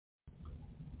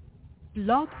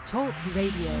Blog Talk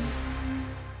Radio.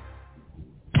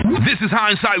 This is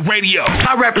Hindsight Radio.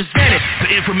 I represent it.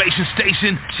 The information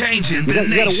station changing the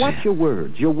nation. You got to watch your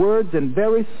words. Your words in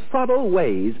very subtle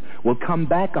ways will come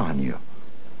back on you.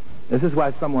 This is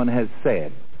why someone has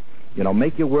said,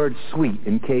 make your words sweet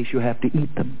in case you have to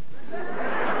eat them.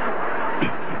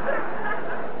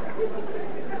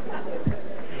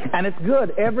 And it's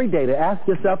good every day to ask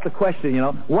yourself the question,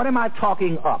 what am I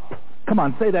talking up? Come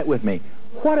on, say that with me.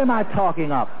 What am I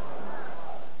talking up?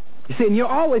 You see, and you're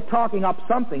always talking up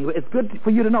something. It's good for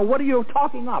you to know, what are you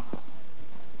talking up?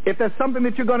 If there's something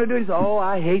that you're going to do, you say, oh,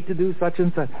 I hate to do such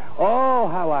and such. Oh,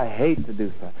 how I hate to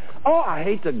do such. Oh, I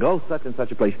hate to go such and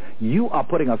such a place. You are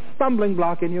putting a stumbling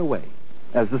block in your way.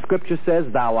 As the scripture says,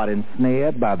 thou art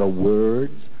ensnared by the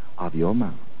words of your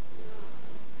mouth.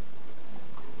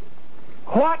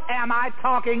 What am I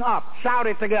talking up? Shout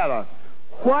it together.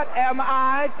 What am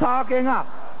I talking up?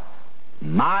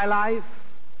 My life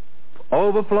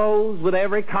overflows with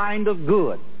every kind of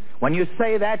good. When you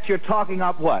say that, you're talking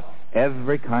up what?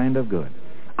 Every kind of good.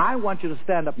 I want you to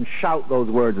stand up and shout those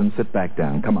words and sit back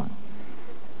down. Come on.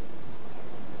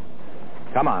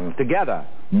 Come on, together.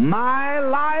 My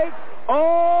life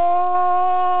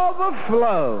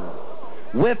overflows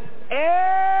with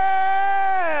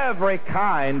every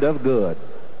kind of good.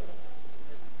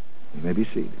 You may be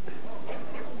seated.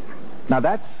 Now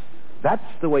that's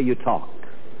the way you talk.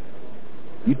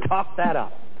 You talk that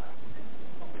up.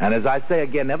 And as I say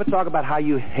again, never talk about how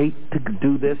you hate to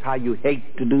do this, how you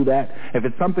hate to do that. If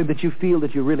it's something that you feel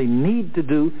that you really need to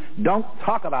do, don't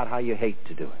talk about how you hate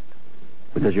to do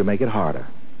it, because you'll make it harder.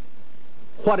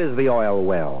 What is the oil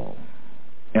well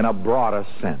in a broader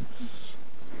sense?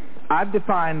 I've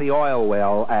defined the oil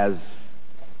well as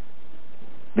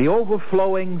the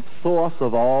overflowing source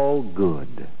of all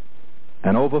good,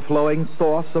 an overflowing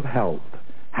source of health,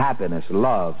 happiness,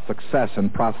 love, success,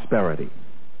 and prosperity,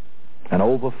 an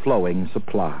overflowing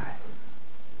supply.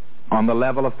 On the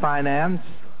level of finance,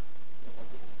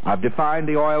 I've defined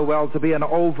the oil well to be an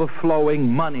overflowing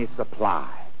money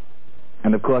supply.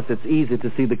 And of course, it's easy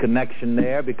to see the connection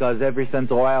there, because ever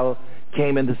since oil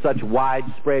came into such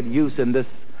widespread use in this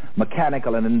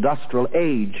mechanical and industrial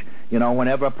age,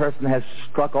 whenever a person has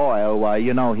struck oil, why,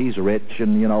 he's rich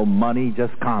and, money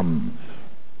just comes.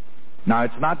 Now,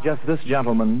 it's not just this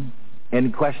gentleman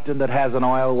in question that has an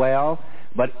oil well,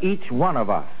 but each one of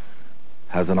us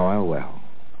has an oil well.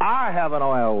 I have an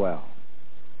oil well.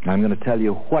 I'm going to tell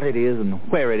you what it is and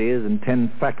where it is in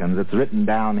 10 seconds. It's written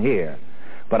down here.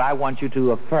 But I want you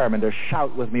to affirm and to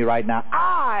shout with me right now,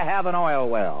 I have an oil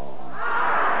well.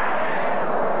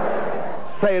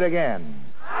 Say it again.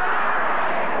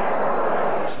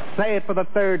 Say it for the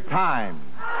third time.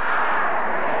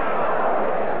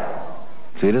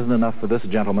 See, it isn't enough for this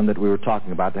gentleman that we were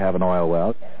talking about to have an oil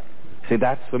well. See,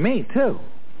 that's for me, too.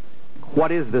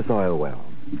 What is this oil well?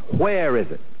 Where is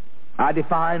it? I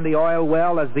define the oil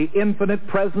well as the infinite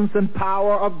presence and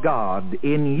power of God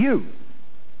in you.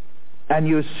 And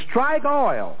you strike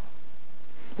oil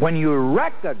when you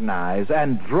recognize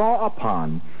and draw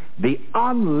upon the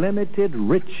unlimited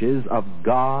riches of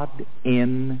God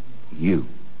in you.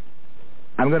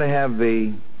 I'm going to have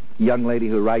the young lady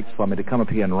who writes for me to come up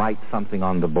here and write something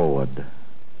on the board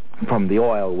from the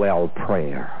oil well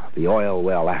prayer, the oil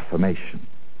well affirmation.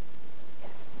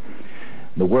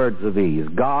 The words are these: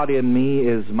 God in me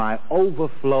is my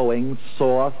overflowing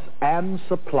source and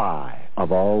supply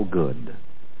of all good.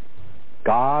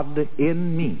 God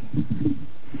in me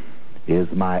is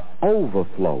my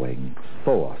overflowing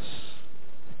source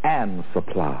and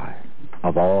supply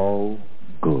of all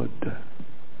good.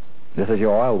 This is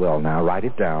your oil well now. Write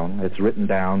it down. It's written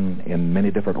down in many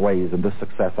different ways in this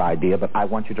success idea, but I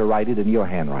want you to write it in your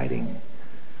handwriting.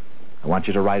 I want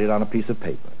you to write it on a piece of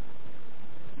paper.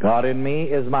 God in me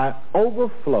is my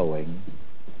overflowing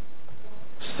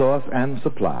source and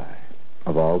supply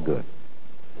of all good.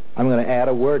 I'm going to add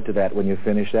a word to that when you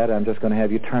finish that. I'm just going to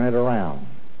have you turn it around.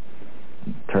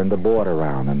 Turn the board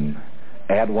around and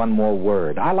add one more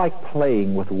word. I like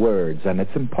playing with words, and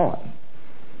it's important.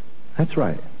 That's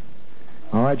right.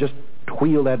 All right, just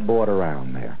wheel that board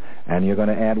around there. And you're going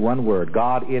to add one word.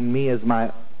 God in me is my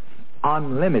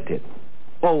unlimited,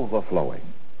 overflowing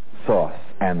source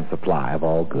and supply of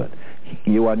all good.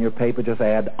 You on your paper just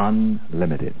add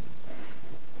unlimited.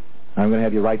 I'm going to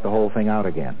have you write the whole thing out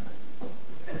again.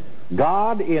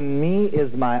 God in me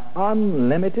is my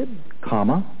unlimited,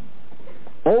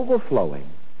 overflowing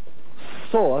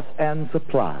source and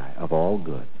supply of all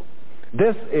good.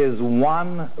 This is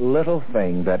one little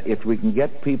thing that, if we can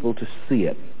get people to see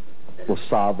it, will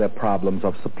solve their problems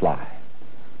of supply.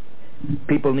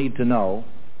 People need to know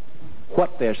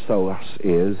what their source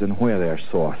is and where their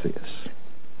source is.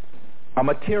 A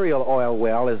material oil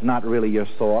well is not really your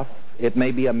source. It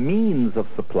may be a means of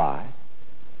supply.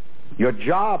 Your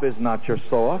job is not your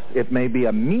source. It may be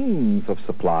a means of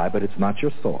supply, but it's not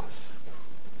your source.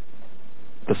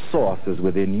 The source is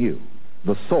within you.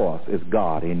 The source is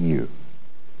God in you.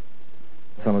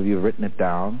 Some of you have written it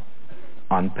down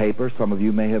on paper. Some of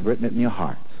you may have written it in your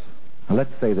hearts. Now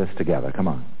let's say this together. Come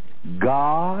on.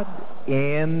 God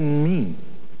in me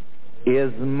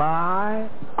is my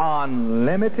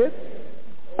unlimited,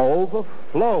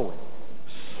 overflowing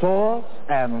source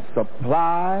and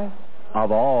supply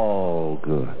of all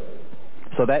good.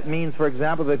 So that means, for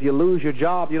example, that if you lose your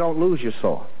job, you don't lose your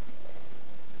source.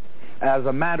 As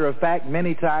a matter of fact,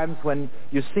 many times when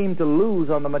you seem to lose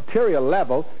on the material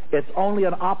level, it's only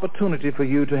an opportunity for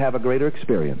you to have a greater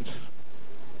experience.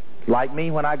 Like me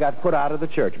when I got put out of the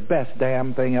church. Best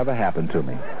damn thing ever happened to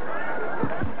me.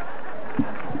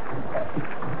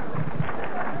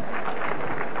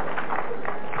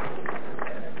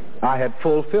 I had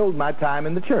fulfilled my time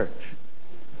in the church.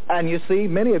 And you see,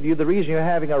 many of you, the reason you're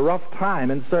having a rough time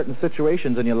in certain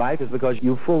situations in your life is because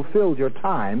you fulfilled your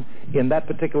time in that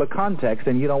particular context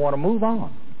and you don't want to move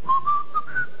on.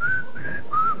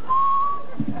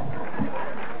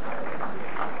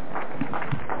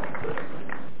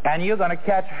 And you're going to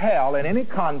catch hell in any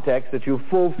context that you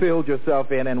fulfilled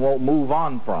yourself in and won't move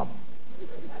on from.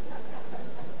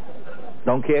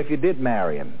 Don't care if you did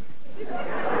marry him.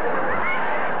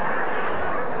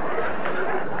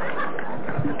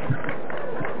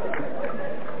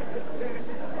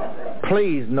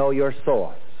 Please know your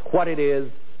source, what it is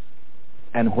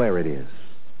and where it is.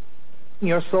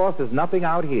 Your source is nothing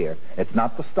out here. It's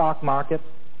not the stock market,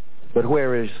 but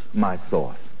where is my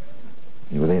source?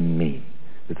 Within me.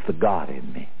 It's the God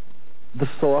in me. The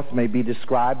source may be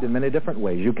described in many different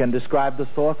ways. You can describe the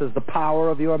source as the power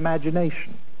of your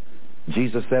imagination.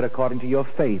 Jesus said, according to your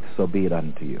faith, so be it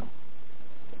unto you.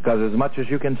 Because as much as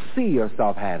you can see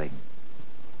yourself having,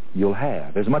 you'll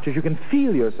have. As much as you can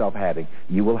feel yourself having,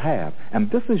 you will have. And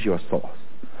this is your source.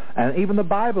 And even the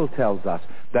Bible tells us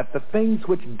that the things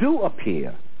which do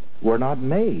appear were not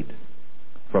made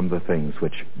from the things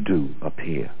which do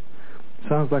appear.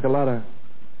 Sounds like a lot of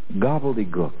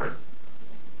gobbledygook.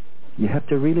 You have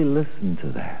to really listen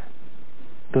to that.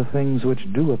 The things which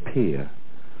do appear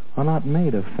are not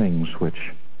made of things which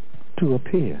do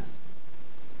appear.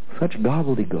 Such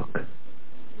gobbledygook.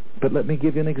 But let me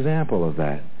give you an example of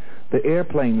that. The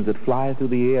airplanes that fly through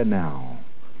the air now,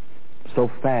 so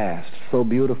fast, so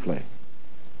beautifully.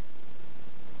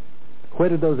 Where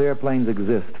did those airplanes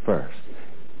exist first?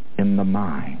 In the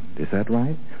mind. Is that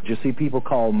right? You see, people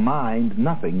call mind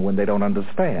nothing when they don't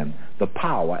understand the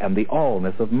power and the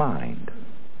allness of mind.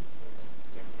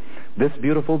 This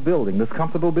beautiful building, this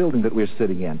comfortable building that we're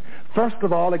sitting in, first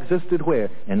of all existed where?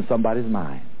 In somebody's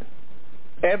mind.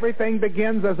 Everything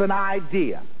begins as an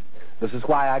idea. This is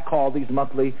why I call these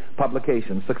monthly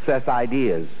publications Success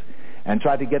Ideas, and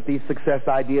try to get these success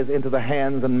ideas into the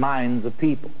hands and minds of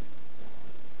people.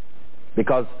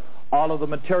 Because all of the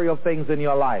material things in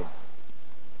your life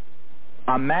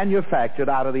are manufactured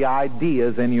out of the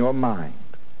ideas in your mind.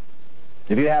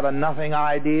 If you have a nothing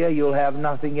idea, you'll have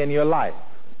nothing in your life.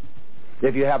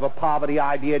 If you have a poverty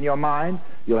idea in your mind,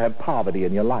 you'll have poverty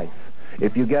in your life.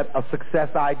 If you get a success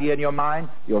idea in your mind,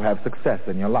 you'll have success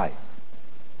in your life.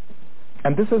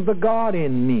 And this is the God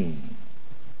in me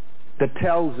that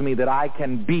tells me that I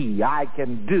can be, I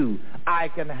can do, I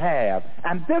can have.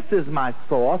 And this is my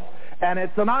source, and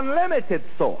it's an unlimited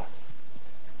source.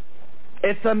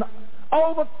 It's an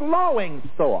overflowing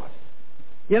source.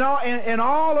 You know, in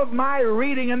all of my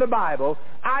reading in the Bible,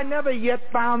 I never yet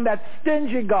found that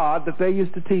stingy God that they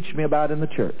used to teach me about in the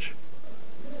church.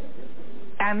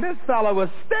 And this fellow was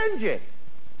stingy.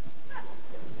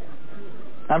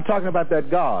 I'm talking about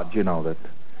that God, you know, that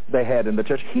they had in the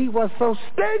church. He was so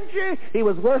stingy, he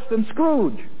was worse than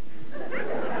Scrooge.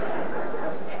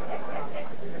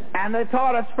 And they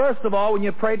taught us, first of all, when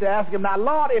you prayed, to ask him, now,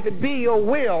 Lord, if it be your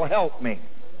will, help me.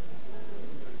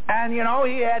 And, you know,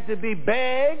 he had to be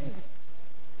begged,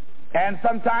 and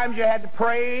sometimes you had to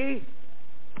pray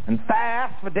and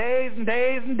fast for days and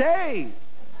days and days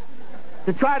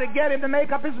to try to get him to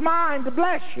make up his mind to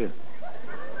bless you.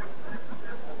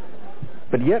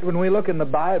 But yet when we look in the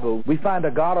Bible, we find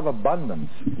a God of abundance.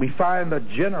 We find a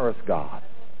generous God.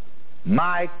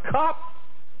 My cup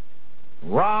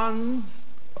runs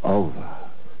over.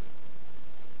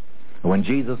 When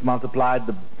Jesus multiplied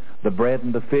the bread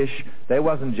and the fish, there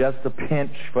wasn't just a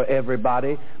pinch for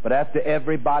everybody, but after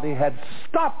everybody had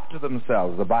stuffed to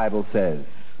themselves, the Bible says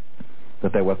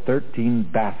that there were 13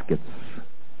 baskets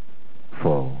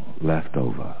full left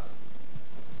over.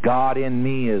 God in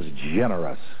me is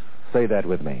generous. Say that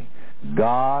with me.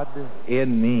 God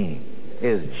in me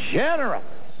is generous.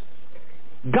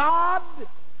 God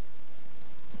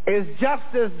is just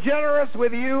as generous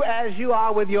with you as you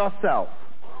are with yourself.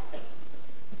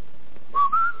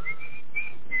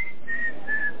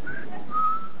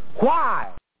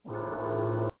 Why?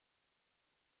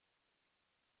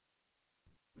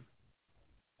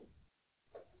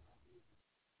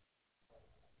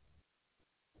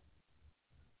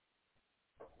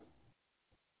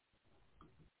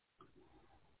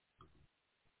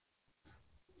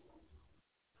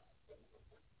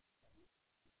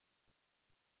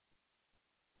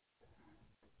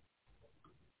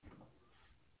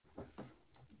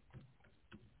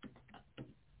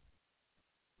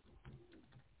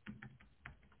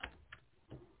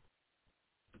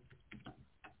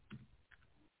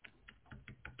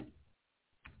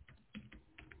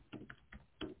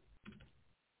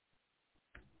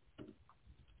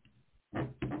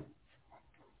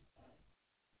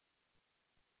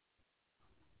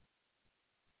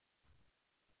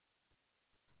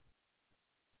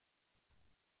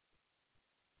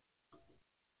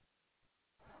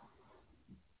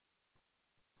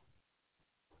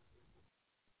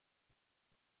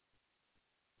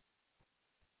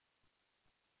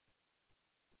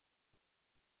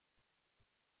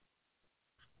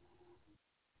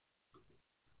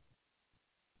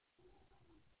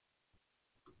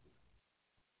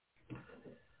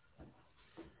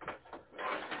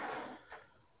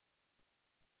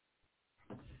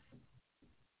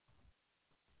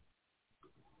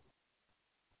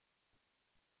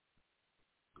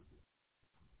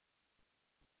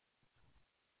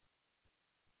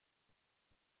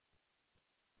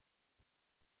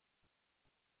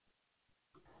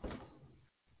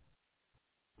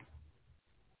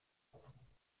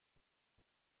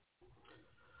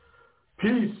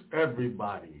 Peace,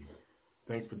 everybody.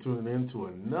 Thanks for tuning in to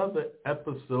another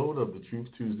episode of the Truth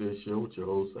Tuesday Show with your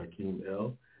host, Hakeem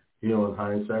L., here on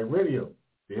Hindsight Radio,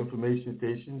 the information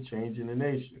station changing the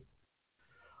nation.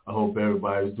 I hope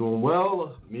everybody's doing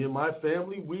well. Me and my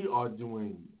family, we are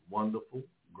doing wonderful,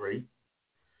 great,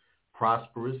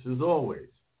 prosperous as always.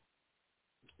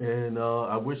 And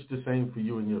I wish the same for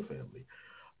you and your family.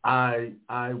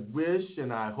 I wish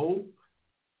and I hope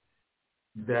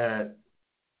that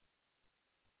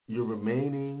you're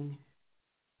remaining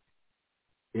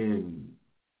in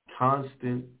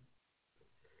constant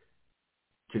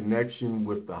connection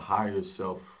with the higher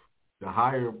self, the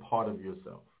higher part of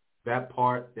yourself, that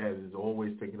part that is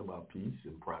always thinking about peace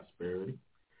and prosperity,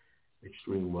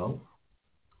 extreme wealth,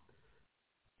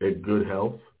 and good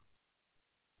health,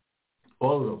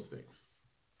 all of those things.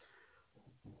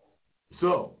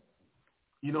 So,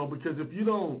 because if you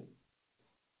don't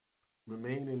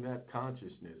remain in that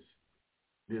consciousness,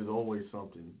 there's always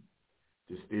something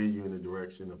to steer you in the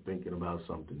direction of thinking about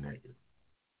something negative.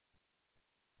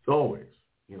 It's always.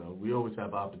 We always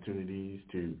have opportunities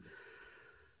to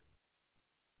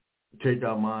take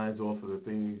our minds off of the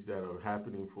things that are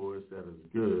happening for us that is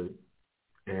good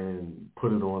and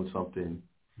put it on something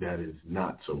that is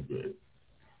not so good.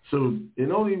 So,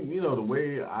 the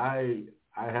way I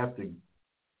have to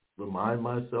remind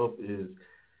myself is,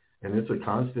 and it's a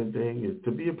constant thing, is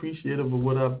to be appreciative of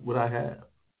what I have.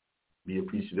 Be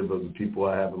appreciative of the people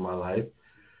I have in my life.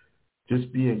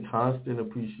 Just be in constant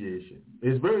appreciation.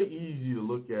 It's very easy to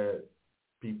look at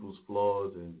people's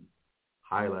flaws and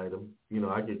highlight them.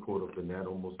 I get caught up in that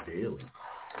almost daily.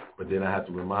 But then I have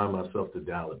to remind myself to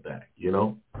dial it back,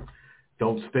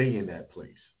 Don't stay in that place.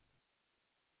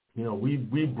 We have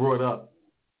been brought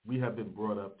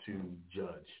up to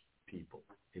judge people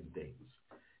and things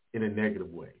in a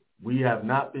negative way. We have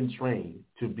not been trained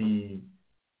to be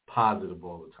positive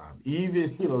all the time.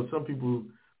 Even, some people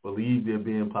believe they're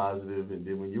being positive, and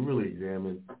then when you really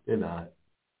examine, they're not.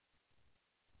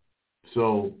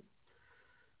 So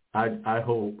I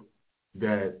hope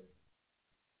that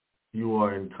you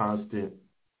are in constant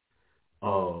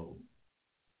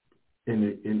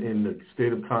in the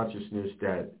state of consciousness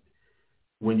that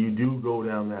when you do go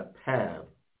down that path,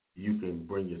 you can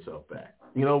bring yourself back.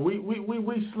 We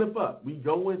slip up. We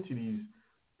go into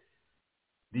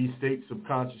these states of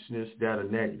consciousness that are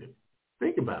negative.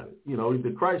 Think about it.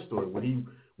 The Christ story, when he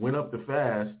went up to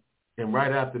fast, and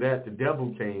right after that, the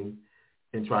devil came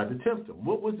and tried to tempt him.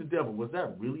 What was the devil? Was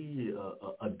that really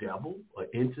a devil, an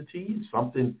entity,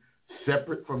 something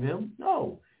separate from him?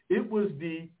 No. It was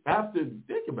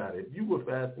think about it. If you were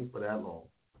fasting for that long,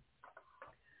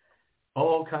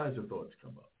 all kinds of thoughts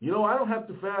come up. I don't have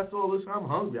to fast all this. I'm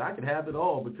hungry. I can have it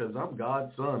all because I'm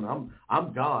God's son.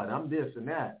 I'm God. I'm this and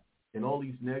that. and all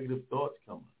these negative thoughts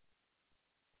come up.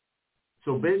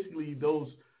 So basically those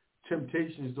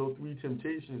temptations, those three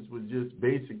temptations, were just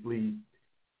basically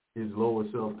his lower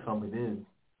self coming in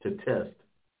to test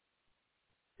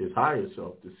his higher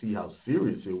self to see how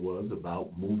serious it was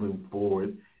about moving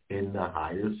forward in the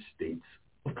higher states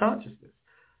of consciousness.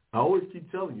 I always keep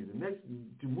telling you,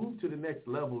 to move to the next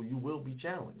level, you will be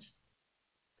challenged.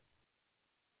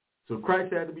 So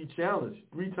Christ had to be challenged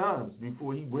 3 times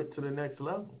before he went to the next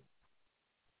level.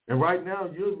 And right now,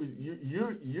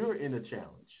 you're in a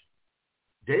challenge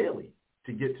daily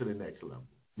to get to the next level.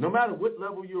 No matter what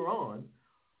level you're on,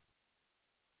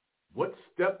 what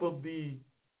step of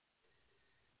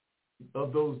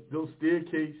those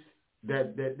staircase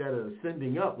that are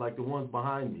ascending up, like the ones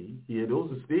behind me here,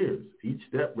 those are stairs. Each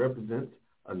step represents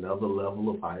another level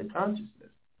of higher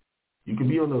consciousness. You can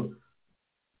be on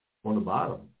the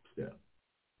bottom step,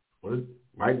 or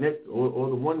right next, or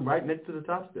the one right next to the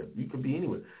top step. You could be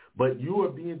anywhere, but you are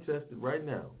being tested right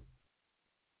now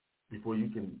before you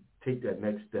can take that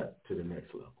next step to the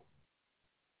next level.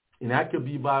 And that could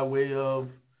be by way of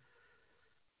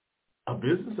a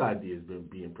business idea has been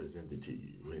being presented to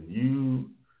you, and you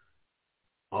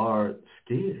are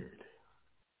scared.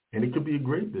 And it could be a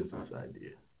great business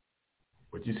idea,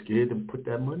 but you're scared to put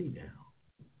that money down.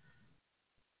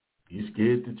 You're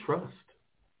scared to trust.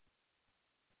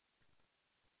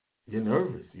 You're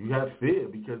nervous. You have fear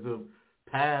because of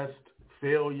past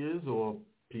failures or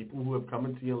people who have come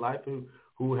into your life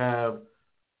who have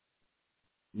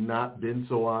not been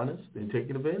so honest and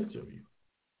taken advantage of you.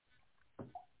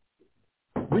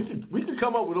 We could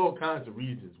come up with all kinds of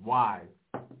reasons why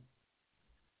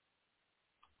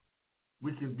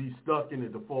we could be stuck in a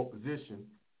default position,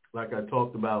 like I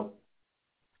talked about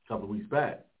a couple of weeks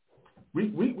back. We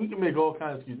can make all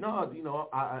kinds of excuses. No,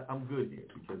 I'm good here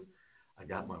because I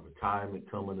got my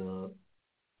retirement coming up,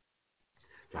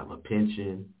 got my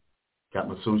pension, got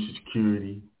my Social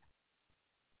Security.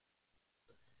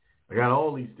 I got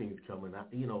all these things coming.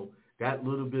 That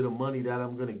little bit of money that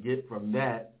I'm going to get from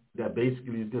that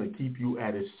basically is going to keep you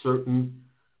at a certain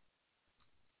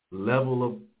level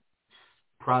of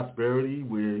prosperity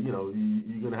where, you're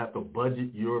going to have to budget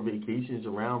your vacations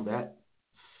around that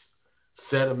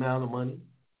set amount of money.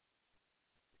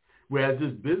 Whereas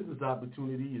this business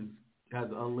opportunity has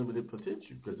unlimited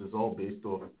potential because it's all based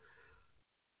off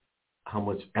how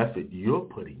much effort you're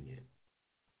putting in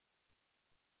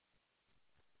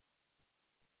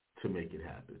to make it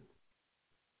happen.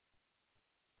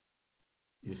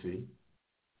 You see?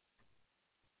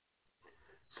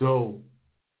 So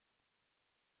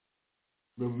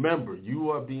remember, you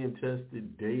are being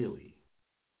tested daily,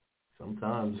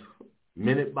 sometimes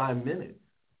minute by minute.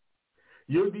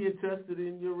 You're being tested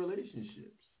in your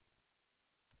relationships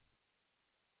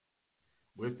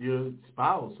with your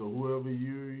spouse or whoever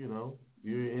you're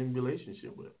in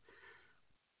relationship with.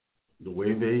 The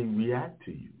way they react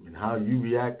to you and how you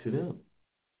react to them.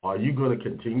 Are you going to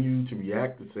continue to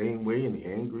react the same way in the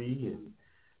angry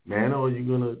manner, or are you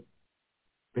going to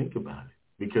think about it?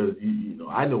 Because,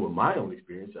 I know in my own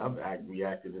experience, I've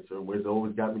reacted in certain ways that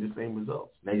always got me the same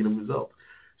results, negative results.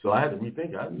 So I had to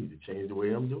rethink, I need to change the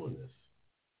way I'm doing this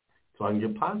so I can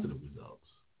get positive results.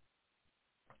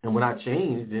 And when I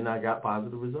changed, then I got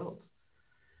positive results.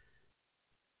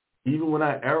 Even when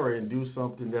I err and do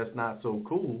something that's not so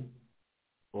cool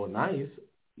or nice,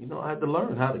 I had to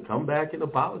learn how to come back and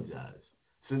apologize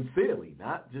sincerely,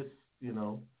 not just,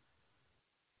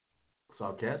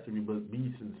 sarcastically, but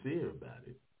be sincere about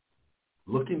it.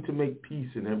 Looking to make peace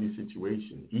in every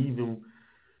situation. Even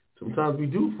sometimes we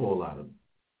do fall out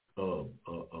of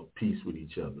peace with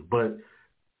each other. But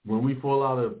when we fall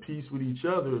out of peace with each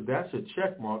other, that's a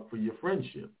check mark for your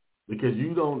friendship because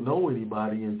you don't know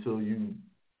anybody until you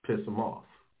piss them off.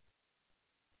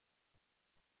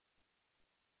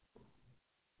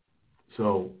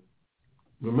 So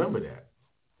remember that.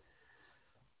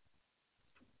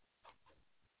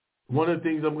 One of the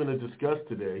things I'm going to discuss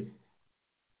today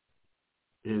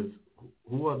is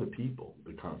who are the people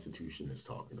the Constitution is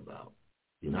talking about.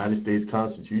 United States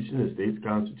Constitution, the state's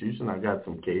Constitution. I got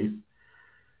some case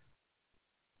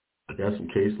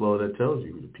law that tells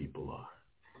you who the people are.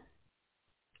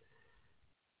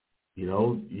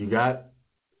 You got,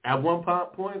 at one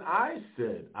point I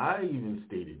even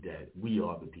stated that we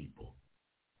are the people.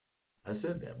 I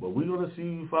said that, but we're going to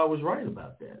see if I was right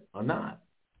about that or not.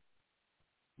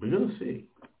 We're going to see.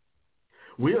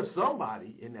 We are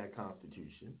somebody in that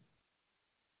Constitution.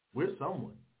 We're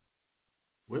someone.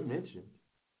 We're mentioned.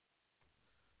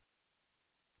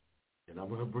 And I'm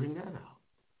going to bring that out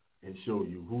and show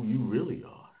you who you really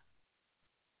are.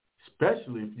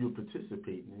 especially if you're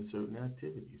participating in certain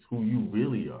activities, who you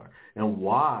really are, and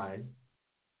why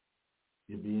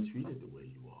you're being treated the way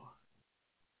you are.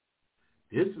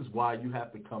 This is why you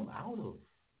have to come out of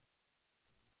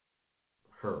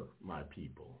her, my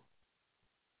people,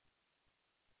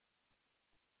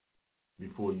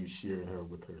 before you share her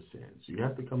with her sins. You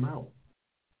have to come out.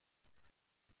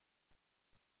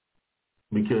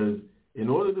 Because in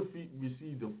order to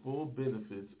receive the full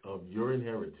benefits of your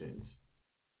inheritance,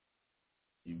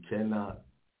 you cannot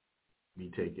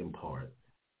be taking part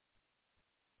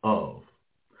of.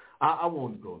 I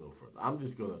won't go no further. I'm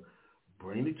just going to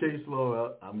bring the case law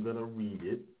up. I'm going to read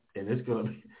it, and it's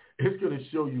going to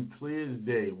show you clear as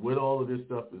day what all of this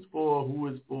stuff is for, who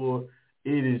it's for.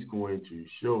 It is going to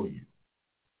show you.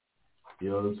 You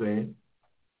know what I'm saying?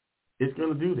 It's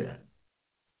going to do that.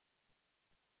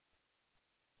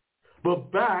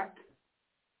 But back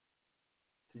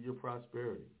to your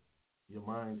prosperity, your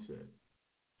mindset.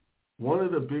 One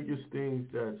of the biggest things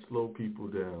that slow people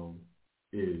down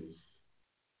is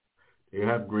they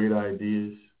have great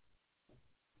ideas,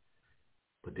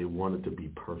 but they want it to be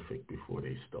perfect before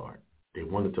they start. They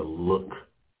want it to look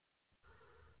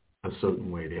a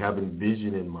certain way. They have a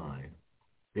vision in mind.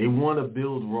 They want to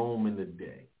build Rome in a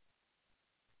day.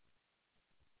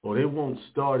 Or they won't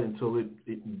start until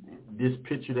this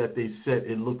picture that they set,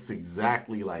 it looks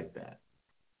exactly like that.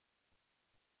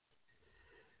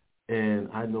 And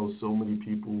I know so many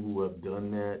people who have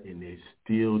done that, and they're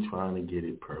still trying to get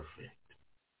it perfect.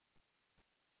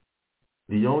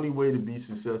 The only way to be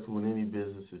successful in any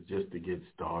business is just to get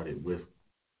started with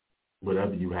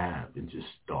whatever you have and just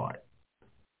start.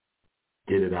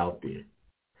 Get it out there.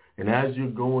 And as you're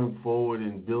going forward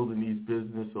and building these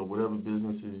business or whatever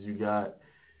businesses you got,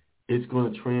 it's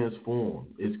going to transform.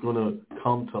 It's going to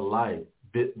come to life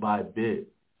bit by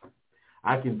bit.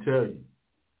 I can tell you,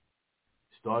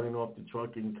 starting off the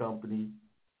trucking company,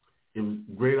 it was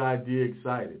a great idea,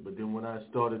 excited. But then when I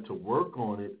started to work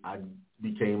on it, I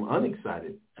became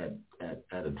unexcited at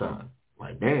a time.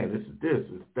 Like, man, this is this,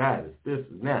 it's that, it's this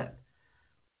and that.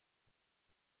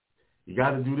 You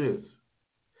got to do this.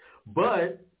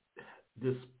 But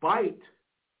despite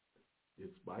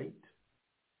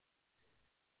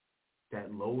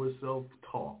that lower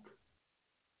self-talk,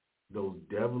 those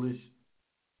devilish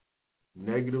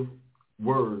negative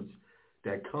words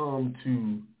that come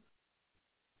to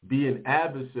be an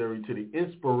adversary to the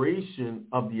inspiration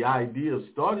of the idea of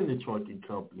starting the trucking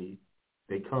company,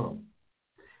 they come.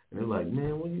 And they're like,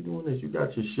 man, when you doing this? You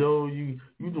got your show. You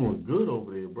doing good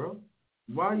over there, bro.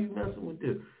 Why are you messing with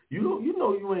this? You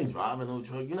know you ain't driving no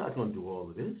truck. You're not going to do all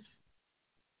of this.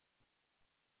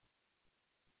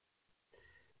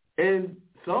 And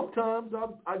sometimes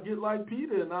I get like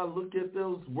Peter and I look at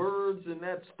those words and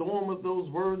that storm of those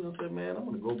words and say, man, I'm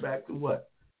going to go back to what?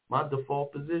 My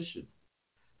default position.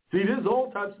 See, there's all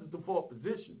types of default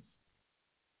positions.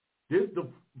 There's the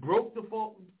broke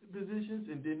default positions,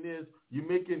 and then there's you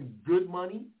making good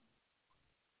money,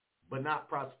 but not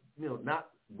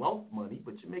wealth money,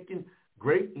 but you're making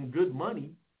great and good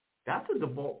money. That's a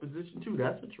default position too.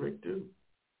 That's a trick too.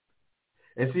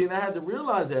 And see, and I had to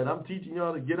realize that. I'm teaching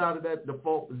y'all to get out of that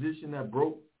default position, that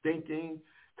broke thinking,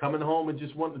 coming home and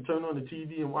just wanting to turn on the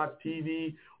TV and watch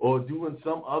TV or doing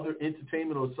some other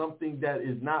entertainment or something that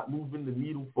is not moving the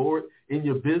needle forward in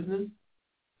your business.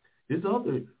 You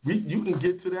can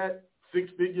get to that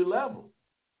six-figure level.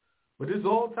 But there's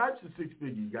all types of six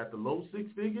figures. You got the low six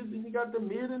figures and you got the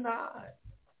mid and the high.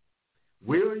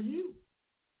 Where are you?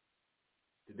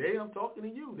 Today I'm talking to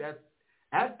you. That's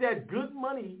at that good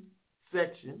money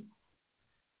section,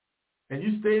 and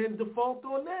you stay in default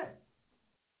on that.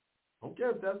 I don't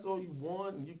care if that's all you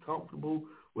want and you're comfortable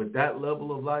with that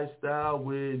level of lifestyle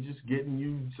where it's just getting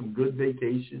you some good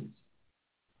vacations.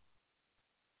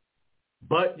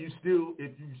 But you still,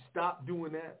 if you stop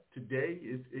doing that today,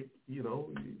 you're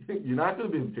not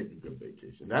going to be able to take a good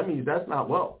vacation. That means that's not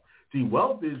wealth. See,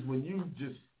 wealth is when you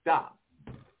just stop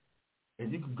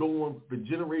and you can go on for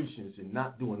generations and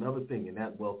not do another thing, and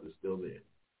that wealth is still there.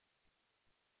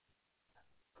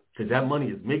 Because that money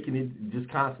is making it, just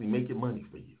constantly making money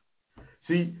for you.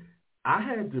 See, I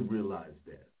had to realize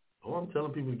that. I'm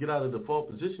telling people to get out of the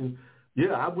default position.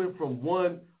 Yeah, I went from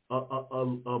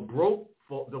a broke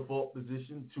default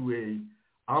position to a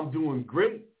I'm doing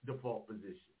great default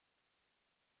position.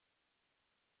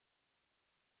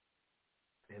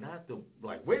 And I have to,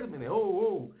 wait a minute,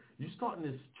 you're starting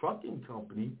this trucking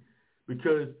company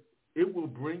because it will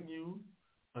bring you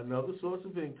another source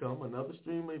of income, another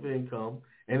stream of income,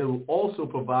 and it will also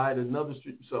provide another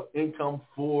stream of income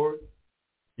for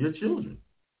your children.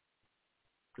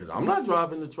 Because I'm not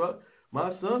driving the truck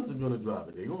my sons are going to drive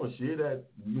it. They're going to share that,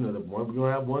 we're going to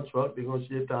have one truck. They're going to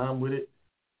share time with it,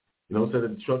 so that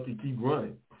the truck can keep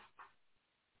running.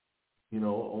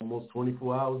 Almost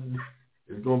 24 hours,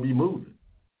 it's going to be moving.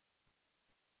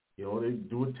 They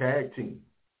do a tag team.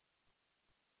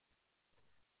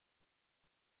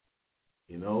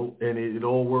 And it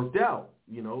all worked out.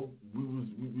 We was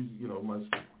my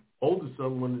oldest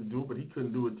son wanted to do it, but he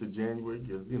couldn't do it till January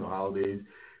because, holidays.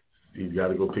 He's got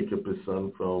to go pick up his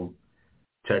son from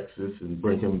Texas and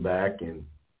bring him back. And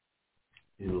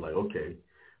like, okay,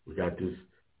 we got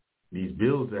these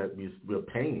bills that we're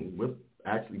paying. We're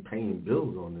actually paying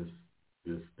bills on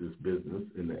this business,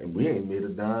 and we ain't made a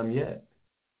dime yet.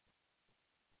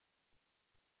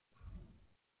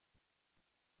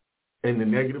 And the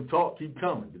negative talk keep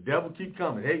coming. The devil keep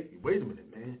coming. Hey, wait a minute,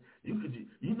 man. It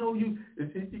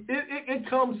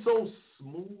comes so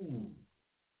smooth.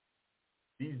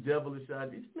 These devilish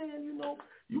ideas, man.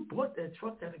 You bought that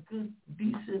truck at a good,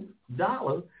 decent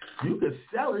dollar. You could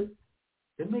sell it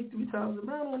and make 3 times the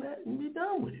amount on that and be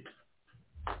done with it.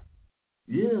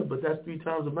 Yeah, but that's 3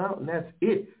 times the amount, and that's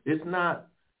it. It's not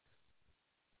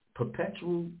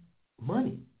perpetual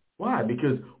money. Why?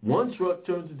 Because one truck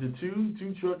turns into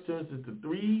 2 trucks turns into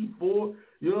 3, 4.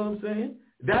 You know what I'm saying?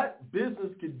 That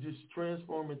business could just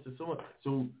transform into someone.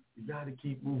 So you got to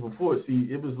keep moving forward. See,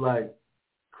 it was like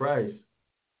Christ,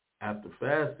 after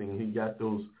fasting, he got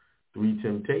those 3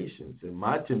 temptations. And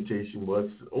my temptation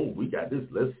was, we got this.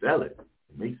 Let's sell it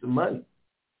and make some money.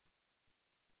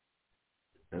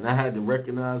 And I had to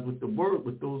recognize what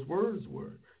those words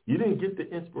were. You didn't get the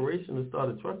inspiration to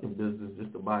start a trucking business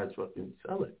just to buy a truck and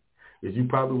sell it. Because you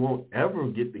probably won't ever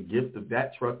get the gift of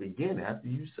that truck again after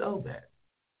you sell that.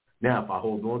 Now, if I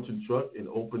hold on to the truck and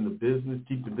open the business,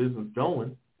 keep the business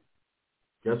going,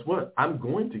 guess what? I'm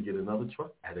going to get another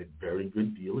truck at a very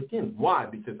good deal again. Why?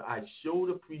 Because I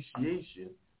showed appreciation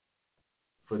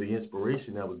for the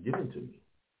inspiration that was given to me.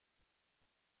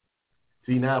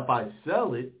 See, now if I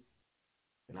sell it,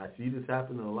 and I see this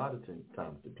happening a lot of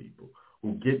times to people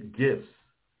who get gifts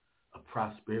of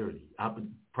prosperity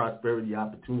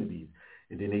opportunities,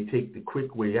 and then they take the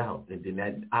quick way out, and then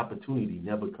that opportunity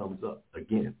never comes up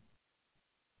again.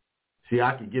 See,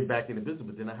 I could get back in the business,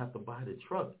 but then I have to buy the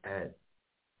truck at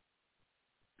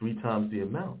 3 times the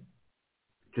amount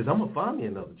because I'm going to find me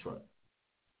another truck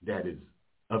that is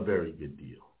a very good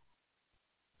deal.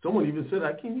 Someone even said,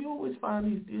 you always find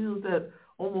these deals that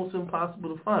almost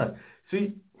impossible to find.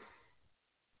 See,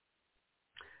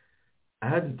 I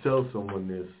had to tell someone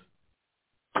this,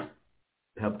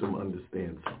 help them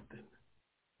understand something.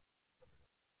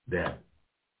 That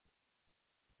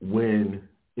when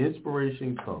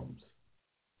inspiration comes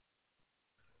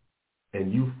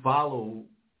and you follow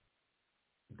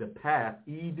the path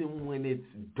even when it's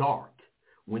dark,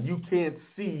 when you can't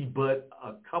see but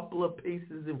a couple of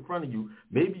paces in front of you,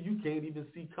 maybe you can't even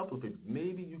see a couple of paces.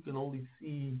 Maybe you can only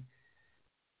see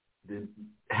the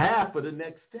half of the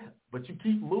next step, but you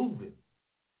keep moving.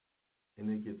 And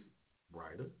it gets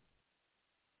brighter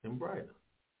and brighter.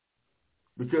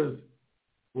 Because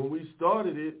when we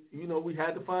started it, we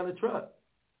had to find a truck.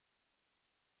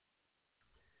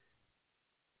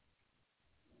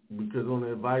 Because on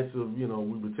the advice of, we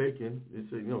were taking, they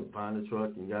said, find a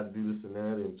truck and you got to do this and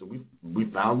that. And so we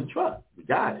found the truck. We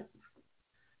got it.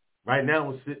 Right now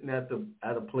we're sitting at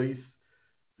a place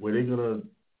where they're going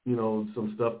to,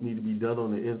 some stuff need to be done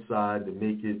on the inside to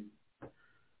make it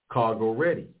cargo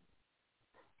ready.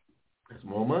 That's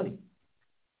more money.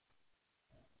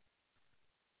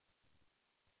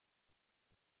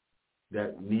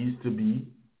 That needs to be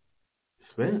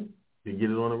spent to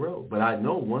get it on the road. But I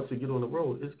know once it get on the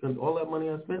road, it's gonna, all that money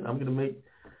I spent, I'm going to make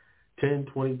 10,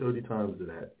 20, 30 times of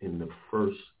that in the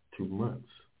first 2 months.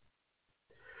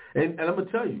 And I'm going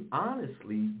to tell you,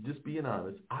 honestly, just being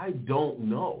honest, I don't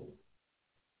know.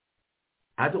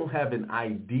 I don't have an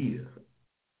idea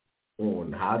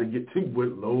on how to get to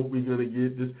what load we're going to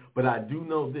get this. But I do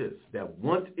know this, that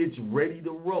once it's ready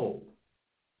to roll,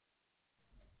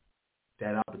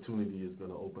 that opportunity is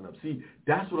going to open up. See,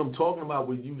 that's what I'm talking about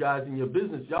with you guys in your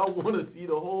business. Y'all want to see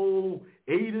the whole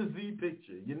A to Z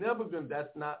picture. You're never going to,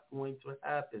 that's not going to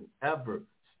happen ever.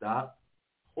 Stop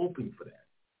hoping for that.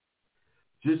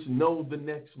 Just know the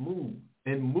next move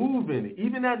and move in it.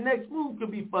 Even that next move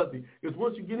could be fuzzy. Because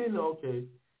once you get in there, okay,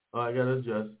 I got to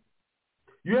adjust.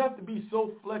 You have to be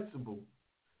so flexible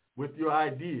with your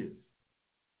ideas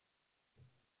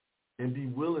and be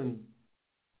willing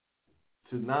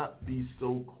to not be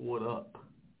so caught up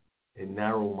and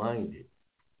narrow-minded.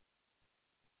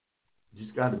 You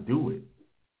just got to do it.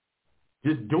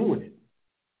 Just doing it.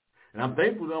 And I'm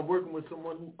thankful that I'm working with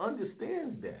someone who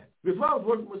understands that. Because if I was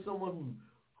working with someone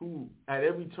who at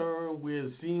every turn where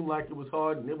it seemed like it was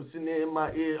hard and they were sitting there in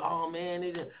my ear, oh, man,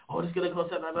 this is going to cost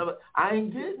blah, blah, blah. I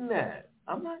ain't getting that.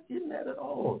 I'm not getting that at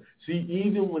all. See,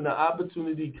 even when the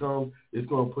opportunity comes, it's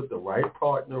going to put the right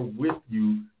partner with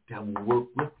you that will work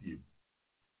with you.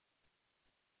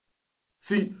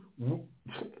 See,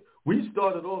 we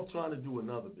started off trying to do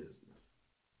another business.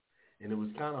 And it was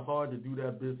kind of hard to do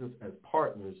that business as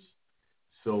partners,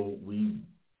 so we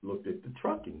looked at the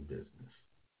trucking business.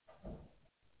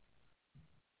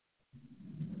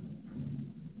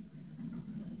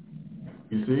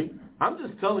 You see? I'm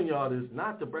just telling y'all this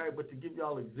not to brag, but to give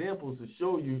y'all examples to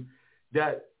show you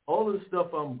that all of the stuff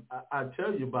I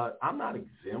tell you about, I'm not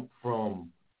exempt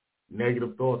from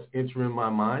negative thoughts entering my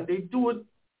mind. They do it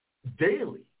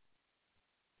daily.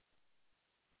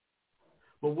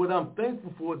 But what I'm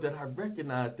thankful for is that I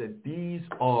recognize that these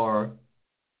are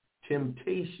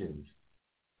temptations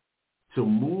to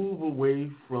move away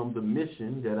from the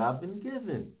mission that I've been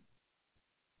given.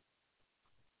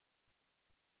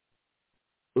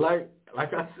 Like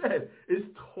I said, it's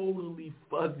totally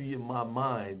fuzzy in my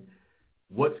mind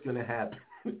what's going to happen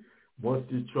once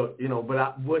this truck,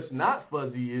 but what's not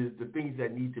fuzzy is the things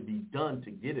that need to be done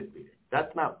to get it there.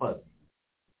 That's not fuzzy.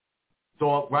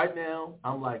 So right now,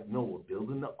 I'm like Noah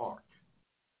building the ark.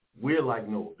 We're like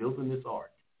Noah building this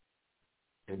ark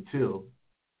until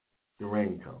the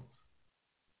rain comes.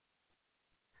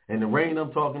 And the rain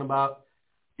I'm talking about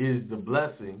is the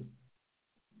blessing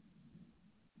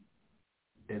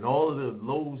and all of the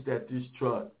loads that this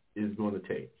truck is going to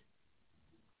take.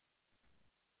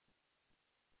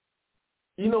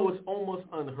 It's almost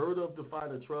unheard of to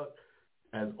find a truck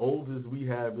as old as we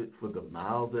have it for the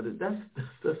miles that it.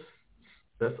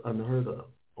 That's unheard of,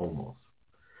 almost.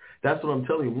 That's what I'm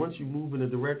telling you. Once you move in a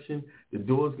direction, the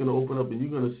door's going to open up and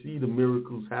you're going to see the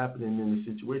miracles happening in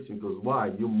the situation. Because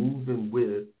why? You're moving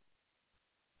with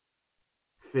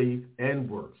faith and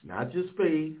works. Not just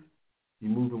faith.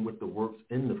 You're moving with the works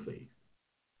in the faith.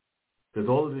 Because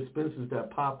all of the expenses that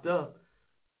popped up,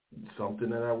 something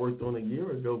that I worked on a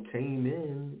year ago came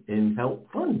in and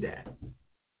helped fund that.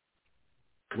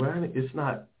 Well, it's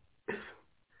not...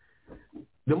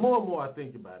 The more and more I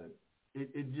think about it,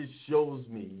 it just shows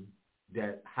me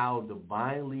that how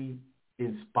divinely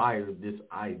inspired this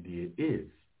idea is.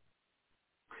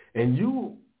 And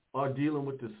you are dealing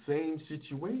with the same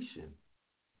situation.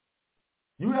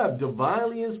 You have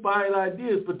divinely inspired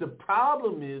ideas, but the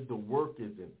problem is the work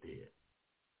isn't there.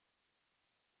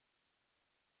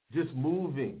 Just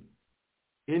moving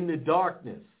in the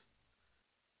darkness.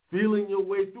 Feeling your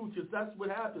way through, because that's what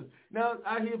happens. Now,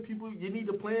 I hear people, you need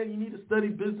to plan, you need to study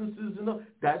businesses and all.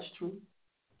 That's true.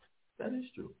 That is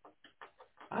true.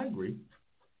 I agree.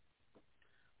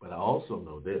 But I also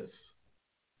know this.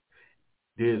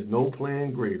 There's no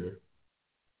plan greater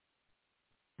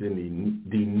than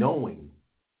the knowing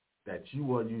that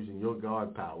you are using your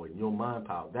God power and your mind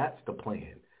power. That's the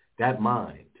plan, that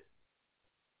mind.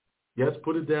 Yes,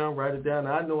 put it down, write it down.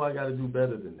 I know I got to do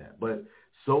better than that. But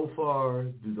so far,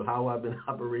 due to how I've been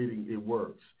operating, it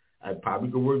works. I probably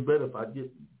could work better if I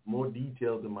get more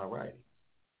details in my writing.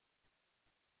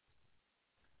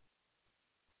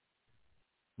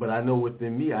 But I know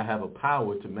within me I have a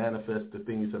power to manifest the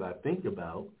things that I think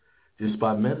about just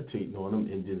by meditating on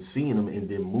them and then seeing them and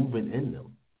then moving in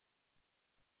them.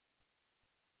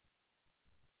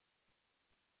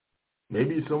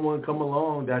 Maybe someone come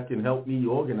along that can help me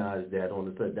organize that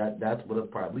on the side. That's what I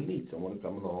probably need. Someone to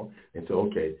come along and say,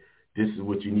 okay, this is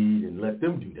what you need, and let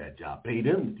them do that job. Pay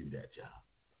them to do that job.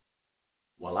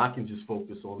 While I can just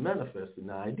focus on manifesting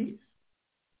the ideas.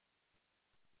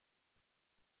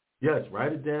 Yes,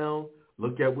 write it down.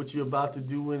 Look at what you're about to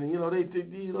do, and they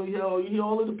think you hear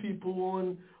all of the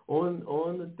people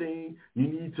on the thing. You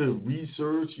need to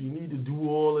research. You need to do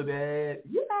all of that.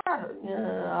 Yeah, I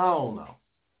don't know.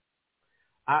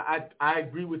 I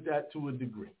agree with that to a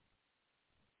degree.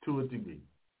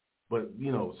 But,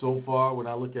 so far when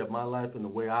I look at my life and the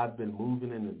way I've been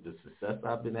moving and the success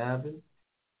I've been having,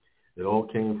 it all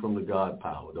came from the God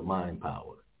power, the mind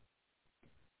power.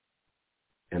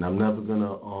 And I'm never going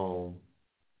to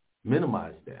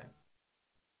minimize that.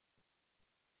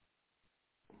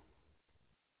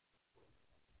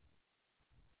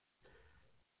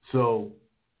 So,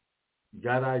 you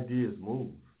got ideas,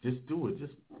 move. Just do it.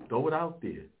 Just throw it out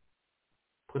there.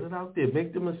 Put it out there.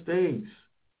 Make the mistakes.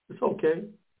 It's okay.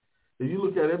 If you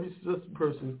look at every successful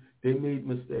person, they made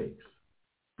mistakes.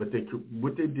 But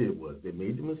what they did was they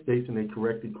made the mistakes and they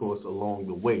corrected course along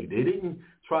the way. They didn't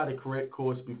try to correct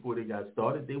course before they got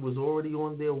started. They was already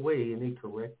on their way and they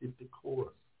corrected the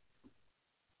course.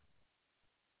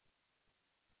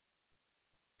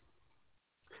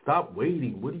 Stop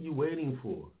waiting. What are you waiting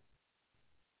for?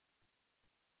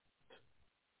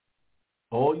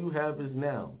 All you have is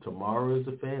now. Tomorrow is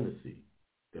a fantasy.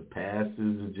 The past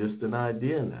is just an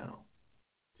idea now.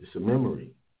 It's a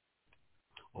memory.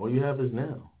 All you have is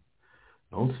now.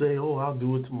 Don't say, oh, I'll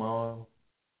do it tomorrow.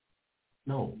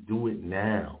 No, do it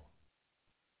now.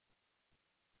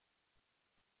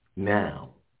 Now.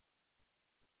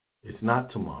 It's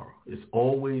not tomorrow. It's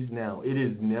always now. It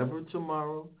is never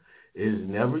tomorrow. It is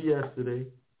never yesterday.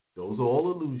 Those are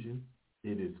all illusions.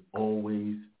 It is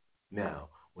always now.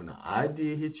 When the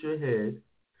idea hits your head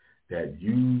that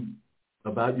you,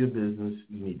 about your business,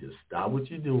 you need to stop what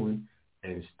you're doing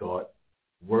and start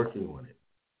working on it.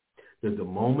 Because the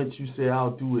moment you say,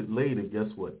 I'll do it later, guess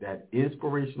what? That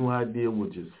inspirational idea will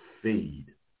just fade.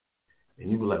 And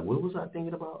you'll be like, what was I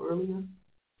thinking about earlier?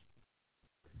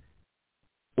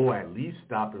 Or at least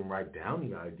stop and write down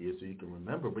the idea so you can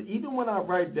remember. But even when I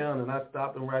write down and I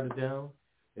stop and write it down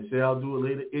and say I'll do it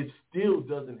later, it still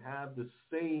doesn't have the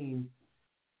same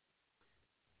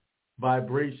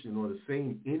vibration or the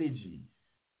same energy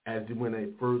as when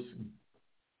it first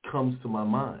comes to my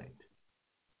mind.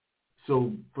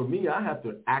 So for me, I have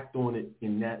to act on it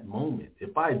in that moment.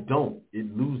 If I don't,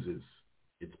 it loses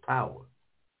its power.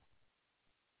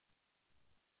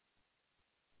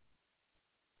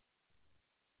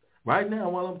 Right now,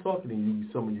 while I'm talking to you,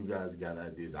 some of you guys got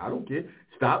ideas. I don't care.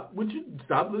 Stop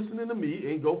listening to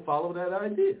me and go follow that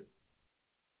idea.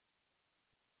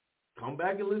 Come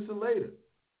back and listen later.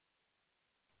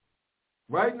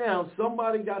 Right now,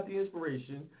 somebody got the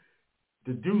inspiration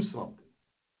to do something.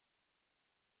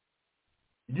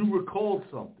 You recalled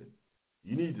something.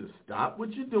 You need to stop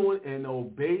what you're doing and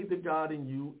obey the God in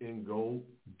you and go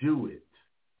do it.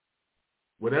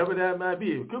 Whatever that might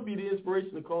be. It could be the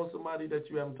inspiration to call somebody that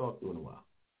you haven't talked to in a while.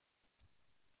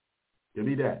 It could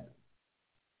be that.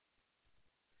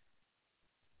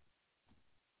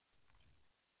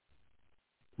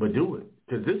 But do it,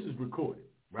 because this is recorded,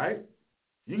 right?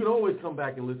 You can always come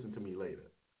back and listen to me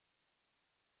later.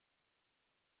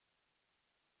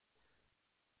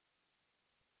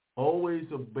 Always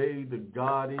obey the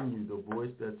God in you, the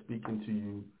voice that's speaking to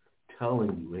you,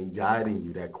 telling you and guiding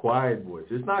you, that quiet voice.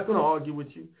 It's not going to argue with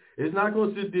you. It's not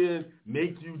going to sit there and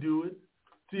make you do it.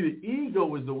 See, the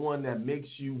ego is the one that makes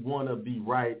you want to be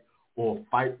right or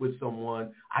fight with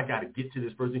someone. I got to get to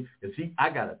this person. And see, I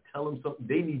got to tell them something.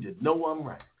 They need to know I'm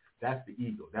right. That's the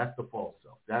ego. That's the false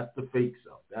self. That's the fake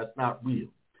self. That's not real.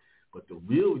 But the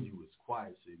real you is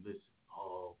quiet. Say, listen,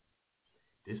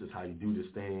 this is how you do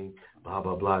this thing, blah,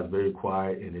 blah, blah. It's very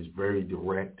quiet and it's very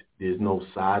direct. There's no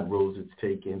side roads it's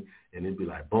taken, and it'd be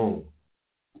like, boom.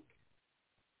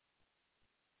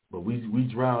 But we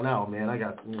drown out, man. I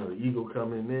got, the ego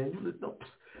coming, man. You no,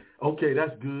 okay,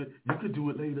 that's good. You could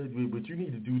do it later, but you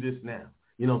need to do this now.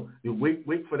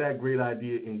 Wait for that great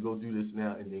idea and go do this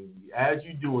now. And then as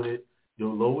you're doing it,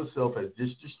 your lower self has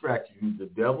just distracted you. The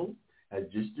devil has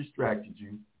just distracted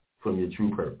you from your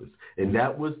true purpose. And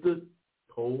that was the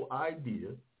whole idea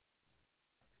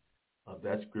of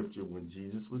that scripture when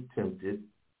Jesus was tempted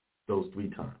those 3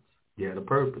 times. He had a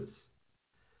purpose.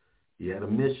 He had a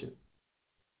mission.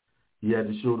 He had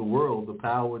to show the world the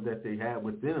power that they had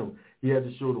within him. He had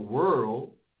to show the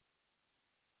world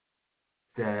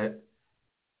that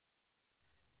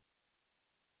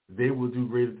they will do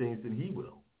greater things than he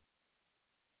will.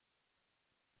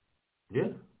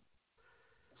 Yeah.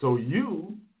 So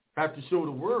you have to show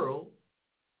the world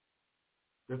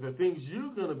that the things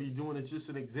you're going to be doing is just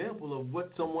an example of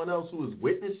what someone else who is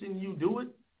witnessing you do it,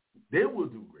 they will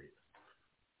do greater.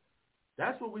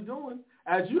 That's what we're doing.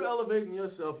 As you're elevating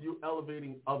yourself, you're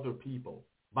elevating other people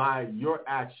by your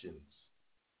actions,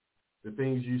 the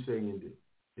things you say and do.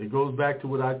 It goes back to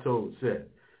what I said.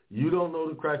 You don't know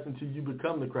the Christ until you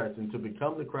become the Christ. And to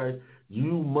become the Christ,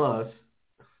 you must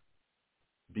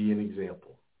be an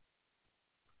example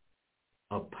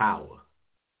of power.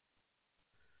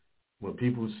 When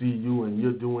people see you and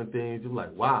you're doing things, they're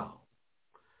like, wow,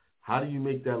 how do you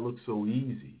make that look so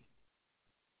easy?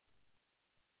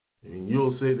 And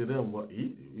you'll say to them, well,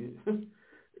 if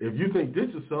you think this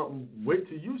is something, wait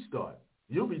till you start.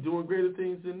 You'll be doing greater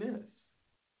things than this.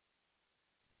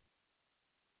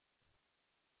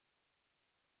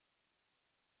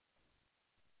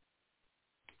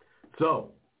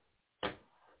 So,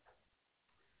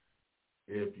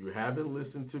 if you haven't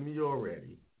listened to me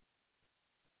already,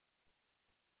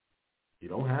 you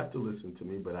don't have to listen to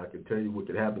me, but I can tell you what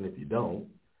could happen if you don't.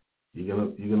 You're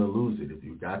gonna lose it. If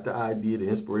you got the idea, the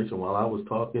inspiration while I was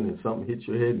talking and something hits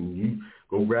your head and you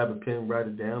go grab a pen, write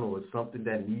it down, or it's something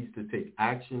that needs to take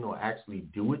action or actually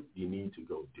do it, you need to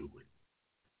go do it.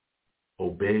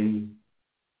 Obey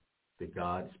the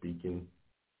God speaking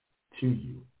to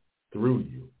you, through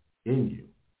you, in you.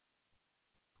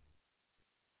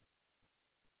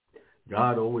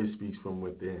 God always speaks from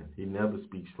within. He never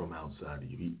speaks from outside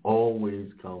of you. He always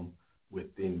comes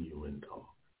within you and talks.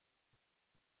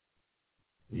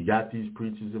 You got these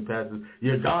preachers and pastors,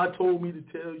 yeah, God told me to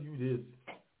tell you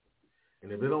this.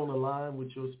 And if it don't align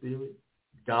with your spirit,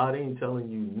 God ain't telling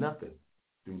you nothing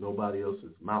through nobody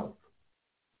else's mouth.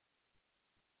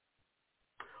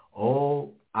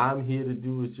 All I'm here to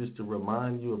do is just to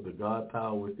remind you of the God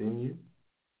power within you.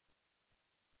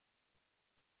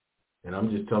 And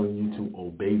I'm just telling you to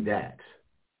obey that.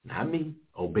 Not me,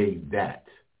 obey that.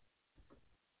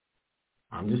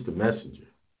 I'm just a messenger.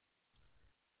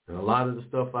 And a lot of the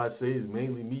stuff I say is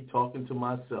mainly me talking to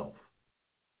myself,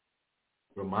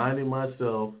 reminding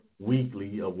myself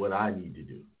weekly of what I need to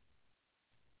do.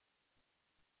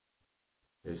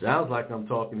 It sounds like I'm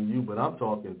talking to you, but I'm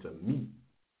talking to me.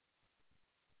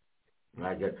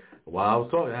 While I was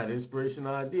talking, I had an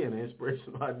inspirational idea, and the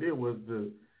inspirational idea was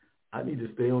I need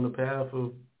to stay on the path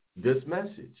of this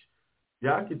message.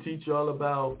 Yeah, I could teach y'all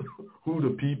about who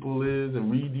the people is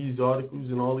and read these articles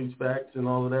and all these facts and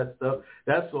all of that stuff.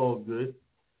 That's all good.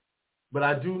 But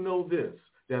I do know this,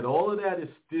 that all of that is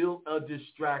still a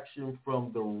distraction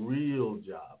from the real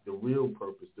job, the real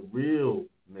purpose, the real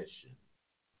mission.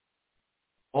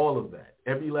 All of that,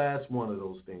 every last one of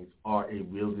those things are a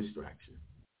real distraction.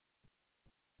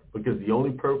 Because the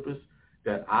only purpose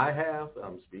that I have,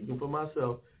 I'm speaking for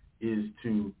myself, is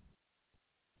to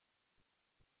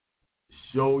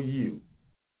show you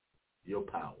your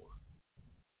power.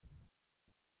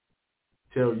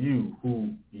 Tell you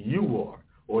who you are,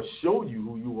 or show you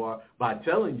who you are by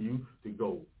telling you to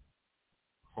go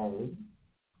home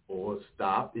or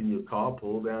stop in your car,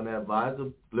 pull down that visor,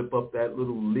 flip up that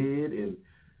little lid, and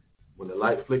when the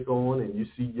light flick on and you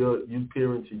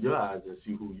peer into your eyes and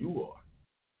see who you are.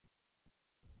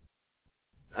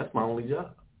 That's my only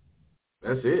job.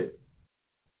 That's it.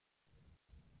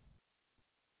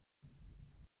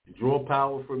 You draw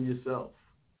power from yourself.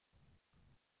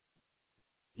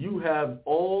 You have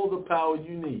all the power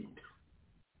you need.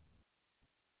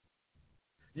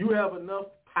 You have enough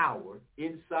power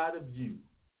inside of you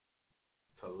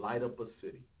to light up a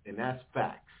city, and that's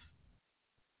facts.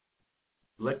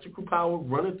 Electrical power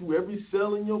running through every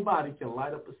cell in your body can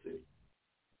light up a city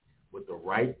with the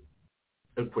right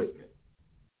equipment.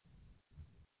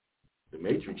 The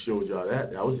Matrix showed y'all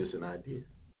that. That was just an idea.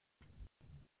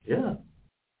 Yeah.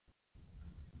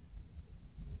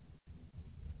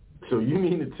 So you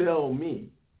mean to tell me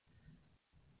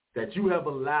that you have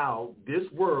allowed this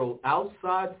world,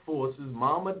 outside forces,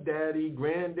 mama, daddy,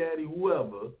 granddaddy,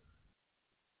 whoever,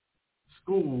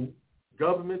 school,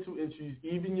 governmental entities,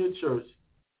 even your church,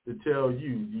 to tell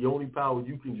you the only power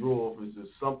you can draw off is there's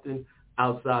something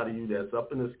outside of you that's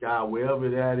up in the sky, wherever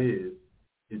that is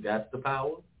that the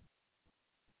power?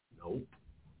 Nope,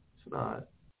 it's not.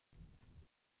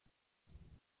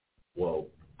 Well,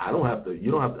 I don't have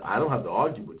to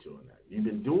argue with you on that. You've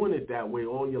been doing it that way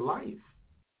all your life.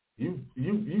 You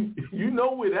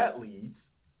know where that leads.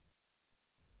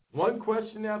 One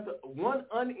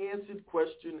unanswered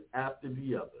question after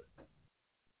the other.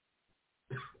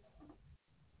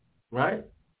 Right?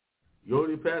 You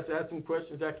already past asking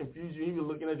questions that confuse you, even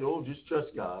looking at you, just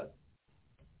trust God.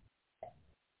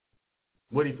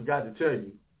 What he forgot to tell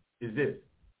you is this: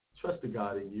 trust the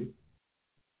God in you.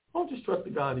 Don't just trust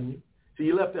the God in you. See,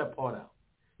 he left that part out.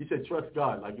 He said trust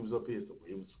God like he was up here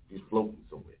somewhere. He was floating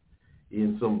somewhere. He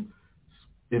in some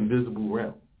invisible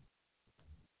realm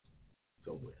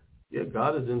somewhere. Yeah,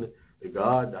 God is in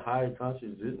the higher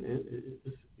conscious.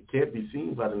 It can't be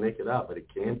seen by the naked eye, but it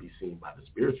can be seen by the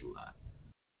spiritual eye.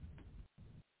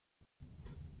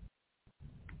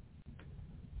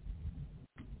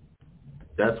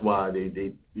 That's why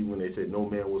they when they say no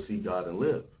man will see God and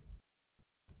live.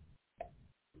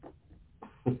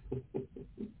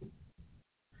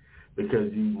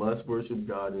 Because you must worship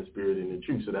God in spirit and in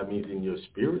truth. So that means in your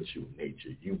spiritual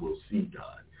nature, you will see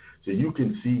God. So you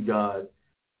can see God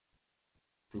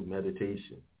through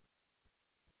meditation.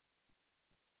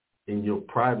 In your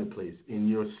private place, in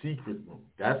your secret room.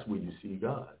 That's where you see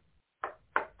God.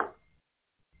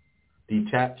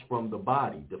 Detached from the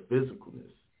body, the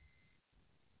physicalness.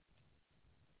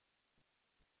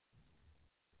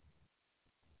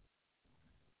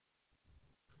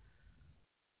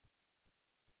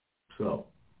 So,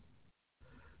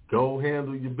 go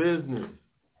handle your business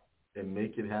and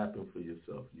make it happen for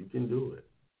yourself. You can do it.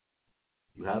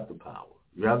 You have the power.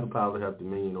 You have the power to have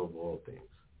dominion over all things.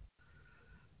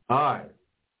 All right.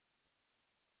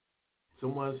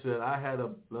 Someone said,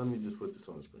 let me just put this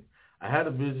on the screen. I had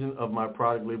a vision of my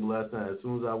product label last night. As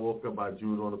soon as I woke up, I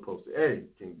drew it on the poster. Hey,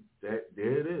 there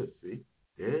it is. See?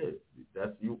 There it is.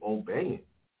 That's you obeying.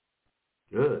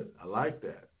 Good. I like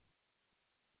that.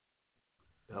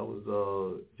 That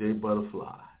was Jay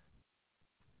Butterfly.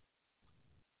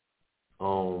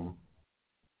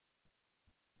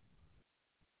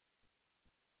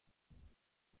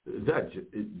 Is that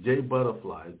Jay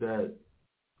Butterfly? Is that?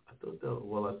 I thought that.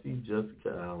 Well, I see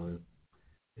Jessica Allen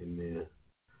in there,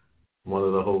 one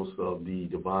of the hosts of the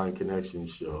Divine Connection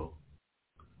show.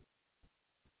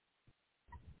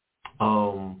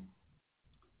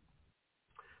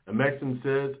 And Maxim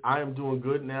says, I am doing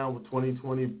good now with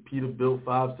 2020. Peterbilt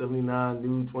 579,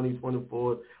 new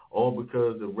 2024, all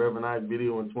because the Reverend Ike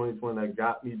video in 2020 that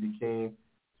got me became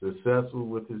successful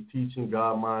with his teaching,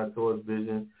 God, mind, thoughts,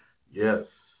 vision. Yes,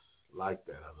 like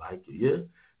that. I like it. Yeah.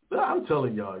 But I'm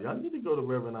telling y'all need to go to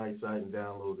Reverend Ike's site and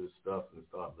download this stuff and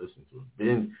start listening to it.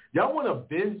 Binge. Y'all want to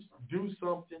binge do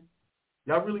something?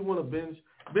 Y'all really want to binge?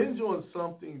 Binge on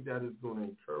something that is going to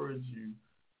encourage you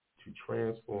to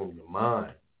transform your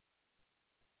mind.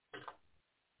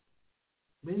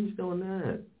 Binge on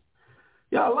that.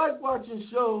 Yeah, I like watching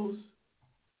shows.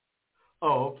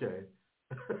 Oh, okay.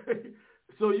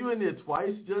 So you in there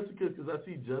twice, Jessica? Because I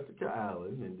see Jessica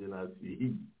Allen, and then I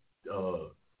see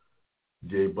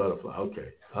Jay Butterfly.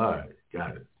 Okay. All right.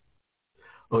 Got it.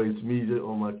 Oh, it's me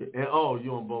on my... And,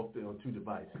 you're on both, on two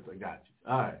devices. I got you.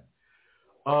 All right.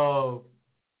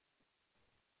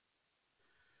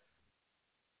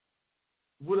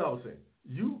 What I was saying,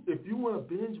 if you want to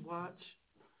binge watch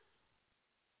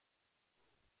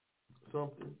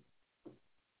something,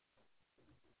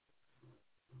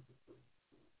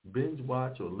 binge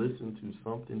watch or listen to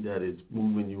something that is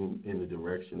moving you in the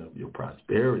direction of your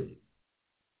prosperity.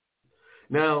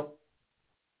 Now,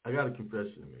 I got a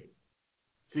confession to make.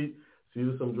 See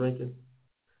this I'm drinking?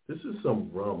 This is some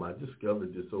rum. I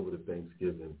discovered this over the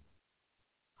Thanksgiving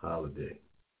holiday.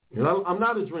 You know, I'm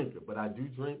not a drinker, but I do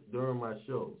drink during my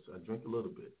shows. I drink a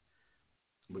little bit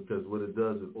because what it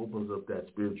does, it opens up that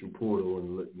spiritual portal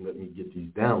and let me get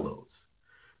these downloads.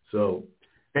 So,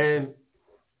 and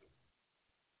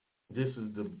this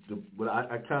is what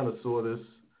I kind of saw this,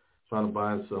 trying to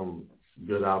buy some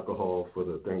good alcohol for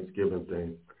the Thanksgiving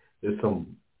thing. There's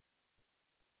some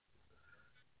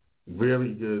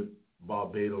really good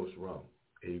Barbados rum,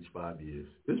 aged 5 years.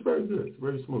 It's very good. It's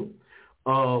very smooth.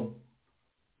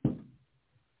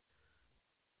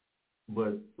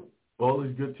 But all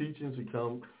these good teachings that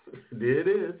come, there it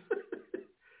is.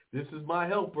 This is my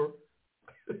helper.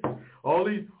 all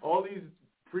these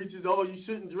preachers, you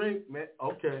shouldn't drink, man.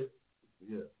 Okay.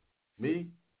 Yeah. Me,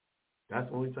 that's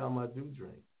the only time I do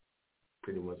drink.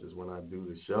 Pretty much is when I do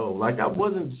the show. Like I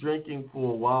wasn't drinking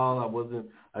for a while.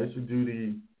 I used to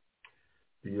do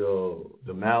the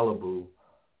Malibu.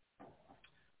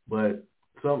 But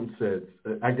something said,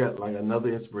 I got like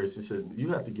another inspiration. Said,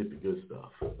 you have to get the good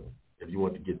stuff if you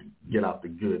want to get out the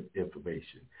good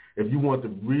information. If you want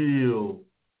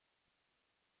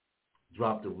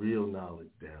drop the real knowledge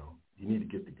down, you need to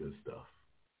get the good stuff.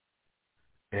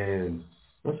 And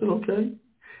I said, okay.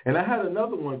 And I had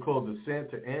another one called the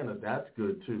Santa Ana. That's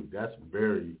good too. That's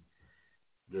very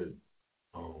good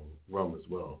rum as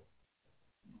well.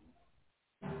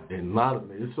 And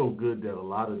it's so good that a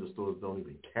lot of the stores don't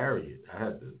even carry it.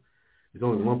 There's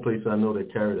only one place I know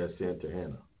that carry that Santa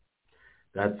Ana.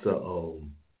 That's I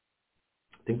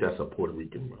think that's a Puerto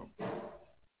Rican rum.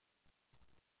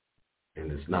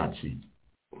 And it's not cheap.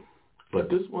 But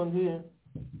this one here,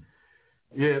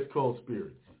 yeah, it's called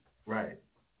Spirits. Right.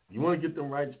 You want to get them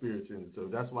right spirits in it. So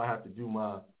that's why I have to do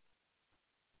my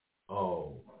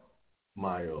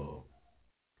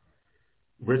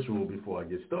ritual before I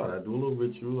get started. I do a little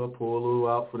ritual. I pour a little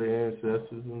out for the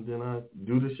ancestors, and then I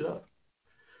do the show.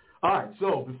 All right,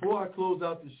 so before I close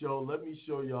out the show, let me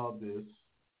show y'all this.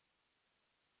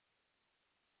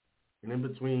 And in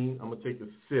between, I'm going to take a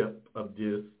sip of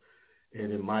this,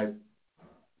 and it might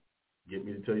get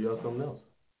me to tell y'all something else.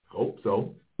 Hope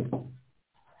so.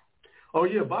 Oh,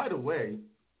 yeah, by the way,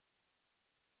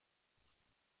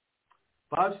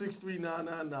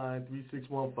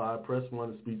 563-999-3615, press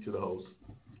 1 to speak to the host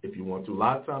if you want to. A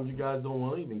lot of times you guys don't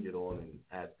want to even get on and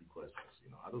ask me questions.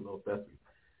 I don't know if that's a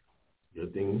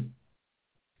good thing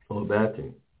or a bad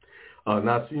thing.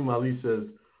 Nasim Ali says,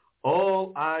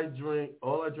 all I drink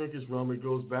is rum. It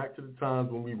goes back to the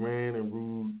times when we ran and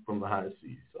ruled from the high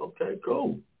seas. Okay,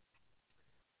 cool.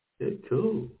 Yeah,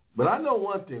 cool. But I know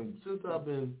one thing. Since I've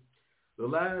been, the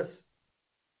last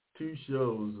 2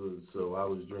 shows or so, I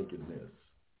was drinking this.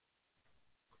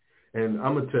 And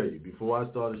I'm going to tell you, before I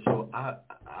start the show, I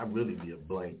really be a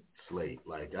blank slate.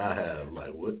 Like, I have,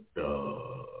 like, what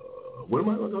am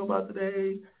I going to talk about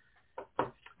today?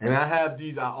 And I have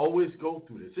these, I always go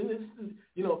through this. And this is,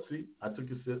 you know, see, I took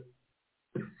a sip.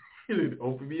 It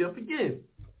opened me up again.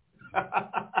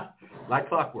 Like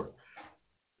clockwork.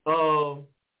 I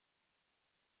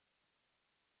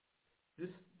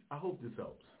hope this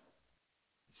helps.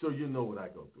 So you know what I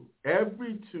go through.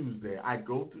 Every Tuesday, I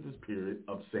go through this period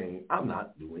of saying, I'm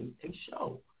not doing a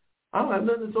show. I don't have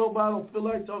nothing to talk about. I don't feel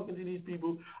like talking to these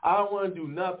people. I don't want to do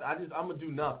nothing. I'm going to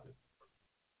do nothing.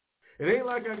 It ain't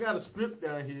like I got a script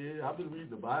down here. I've been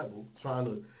reading the Bible,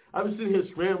 I've been sitting here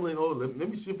scrambling. Let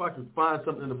me see if I can find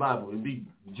something in the Bible and be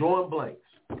drawing blanks.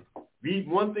 Read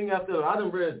one thing after the other. I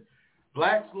done read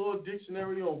Black's Law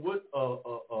Dictionary on what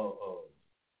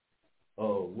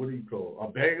what do you call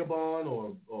a vagabond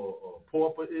or a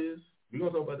pauper is. We're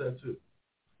going to talk about that too.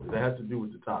 That has to do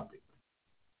with the topic.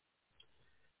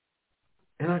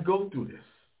 And I go through this.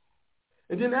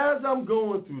 And then as I'm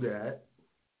going through that,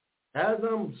 as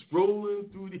I'm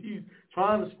scrolling through these,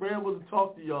 trying to scramble to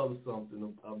talk to y'all or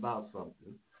something about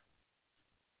something,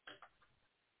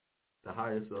 the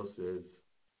higher self says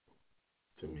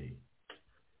to me,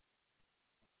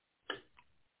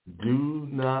 do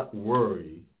not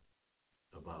worry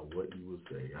about what you will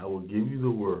say. I will give you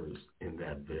the words in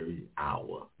that very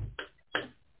hour.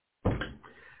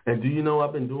 And do you know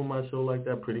I've been doing my show like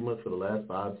that pretty much for the last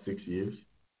 5-6 years?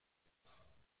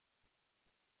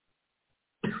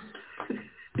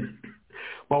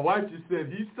 My wife just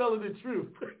said, he's telling the truth.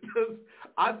 Because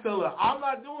I tell her, I'm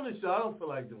not doing the show. I don't feel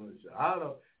like doing the show. I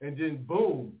don't. And then,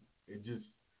 boom, it just,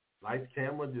 lights,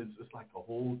 camera, it's like a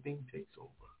whole thing takes over.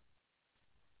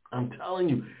 I'm telling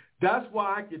you. That's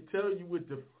why I can tell you with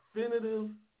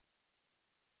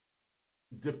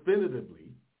definitively,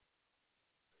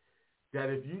 that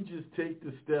if you just take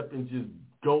the step and just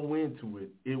go into it,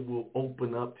 it will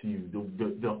open up to you.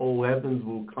 The whole heavens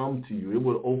will come to you. It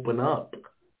will open up.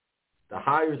 The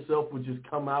higher self will just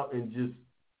come out and just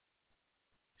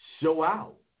show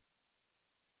out.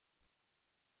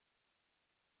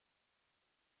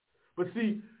 But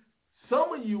see,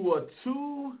 some of you are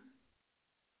too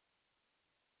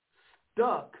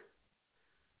stuck.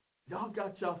 Y'all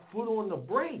got your foot on the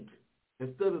brake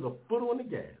instead of the foot on the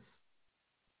gas.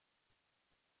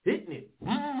 Hitting it.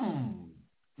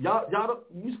 Y'all,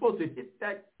 you supposed to hit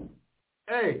that.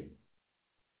 Hey,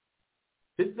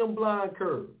 hit them blind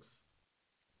curves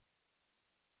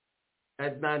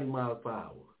at 90 miles per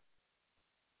hour.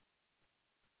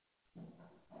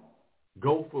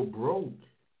 Go for broke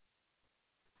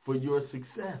for your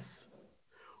success.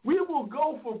 We will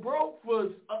go for broke for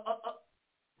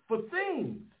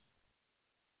things.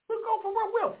 We'll go for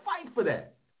broke. We'll fight for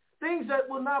that. Things that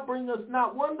will not bring us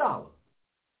not $1.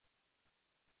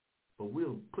 But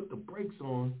we'll put the brakes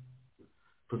on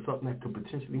for something that could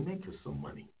potentially make us some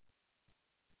money.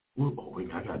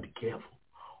 I got to be careful.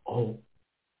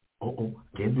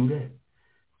 Can't do that.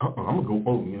 I'm going to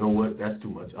go, you know what? That's too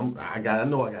much. I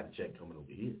know I got a check coming over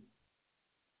here.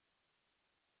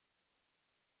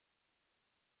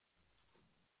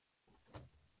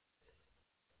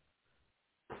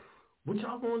 What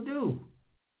y'all going to do?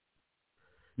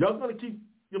 Y'all going to keep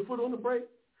your foot on the brake?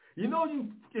 You know,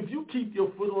 if you keep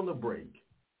your foot on the brake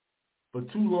for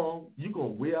too long, you're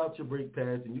going to wear out your brake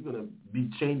pads and you're going to be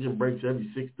changing brakes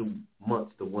every 6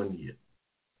 months to 1 year.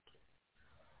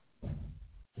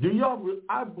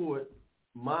 I bought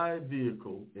my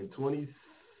vehicle in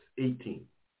 2018,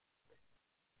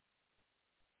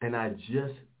 and I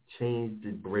just changed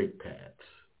the brake pads.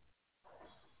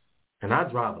 And I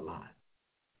drive a lot.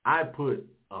 I put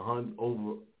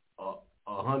over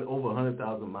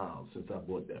 100,000 miles since I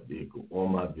bought that vehicle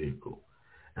on my vehicle,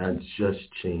 and I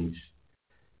just changed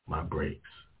my brakes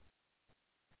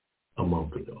a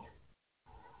month ago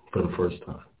for the first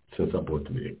time since I bought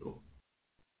the vehicle.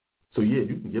 So yeah,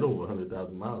 you can get over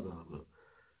 100,000 miles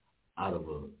out of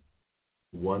a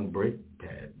one brake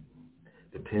pad.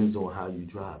 Depends on how you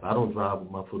drive. I don't drive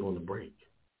with my foot on the brake.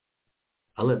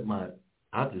 I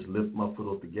just lift my foot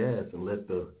off the gas and let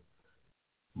the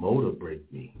motor brake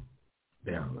me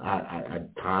down. I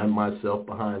time myself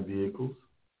behind vehicles.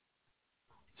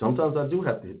 Sometimes I do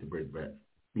have to hit the brake back,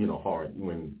 hard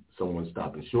when someone's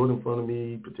stopping short in front of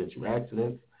me, potential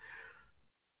accidents.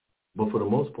 But for the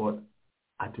most part,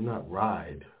 I do not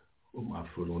ride with my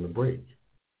foot on the brake,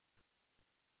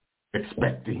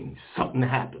 expecting something to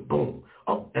happen. Boom.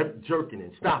 Oh, jerking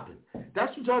and stopping.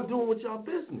 That's what y'all doing with y'all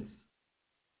business.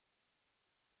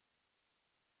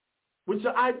 With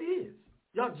your ideas.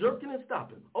 Y'all jerking and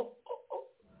stopping. Oh.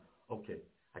 Okay.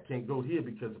 I can't go here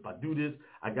because if I do this,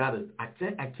 I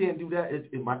can't do that.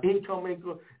 My income ain't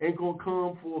gonna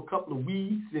come for a couple of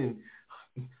weeks, and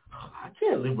I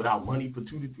can't live without money for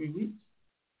 2 to 3 weeks.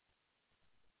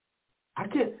 I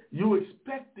can't. You're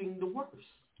expecting the worst,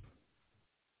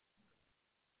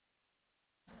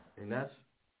 and that's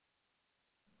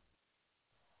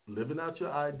living out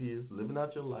your ideas, living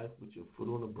out your life with your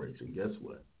foot on the brakes. And guess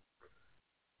what?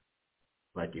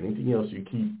 Like anything else, you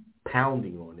keep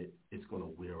pounding on it, it's going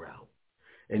to wear out.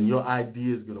 And your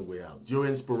idea is going to wear out. Your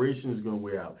inspiration is going to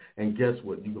wear out. And guess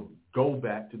what? You're going to go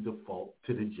back to default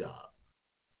to the job.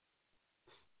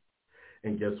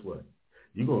 And guess what?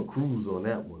 You're going to cruise on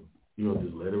that one. You're going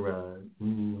to just let it ride.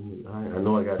 I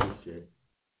know I got this check.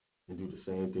 And do the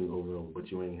same thing over and over, but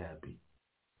you ain't happy.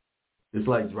 It's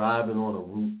like driving on a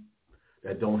route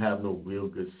that don't have no real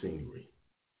good scenery.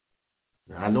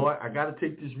 Now, I know I got to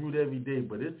take this route every day,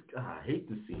 but I hate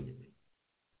the scenery.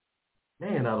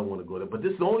 Man, I don't want to go there, but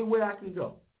this is the only way I can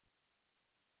go.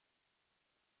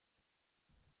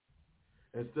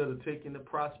 Instead of taking the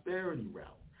prosperity route.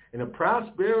 And the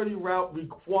prosperity route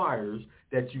requires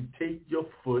that you take your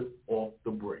foot off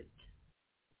the brake.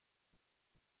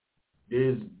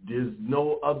 There's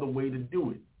no other way to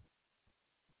do it.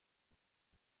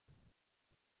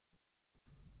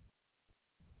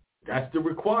 That's the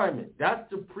requirement. That's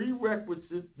the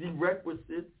prerequisite,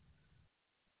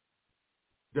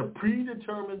 the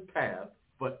predetermined path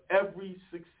for every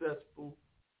successful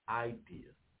idea.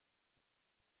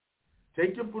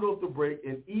 Take your foot off the brake,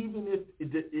 and even if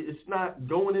it's not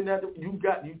going in that, you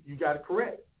got to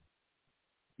correct.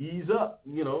 Ease up,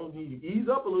 you ease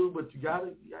up a little, but you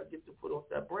gotta get your foot off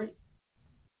that brake.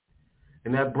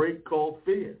 And that brake called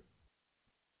fear.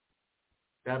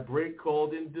 That brake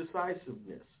called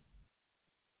indecisiveness.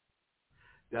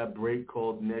 That brake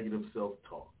called negative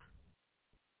self-talk.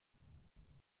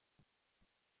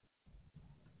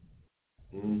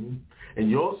 Mm-hmm. And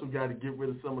you also got to get rid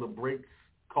of some of the brakes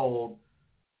called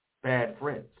bad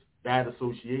friends, bad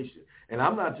association. And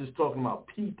I'm not just talking about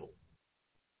people.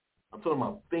 I'm talking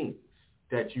about things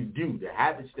that you do, the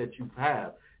habits that you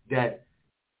have that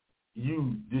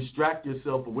you distract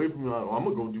yourself away from. I'm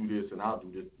going to go do this and I'll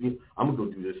do this. I'm going to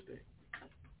go do this thing.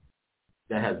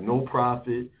 That has no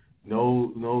profit,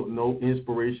 no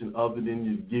inspiration other than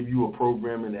to give you a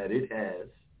programming that it has.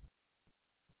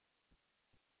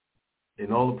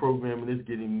 And all the programming it's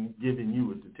giving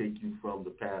you is to take you from the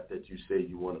path that you say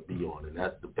you want to be on. And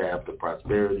that's the path to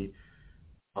prosperity,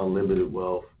 unlimited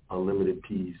wealth, unlimited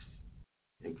peace,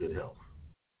 and good health.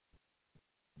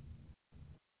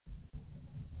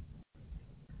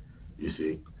 You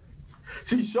see?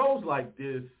 Shows like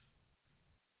this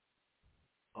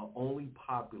are only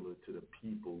popular to the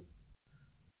people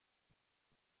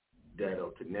that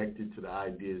are connected to the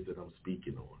ideas that I'm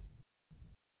speaking on.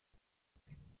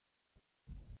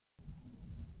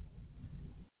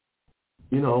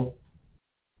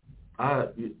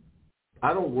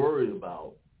 I don't worry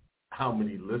about how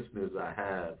many listeners I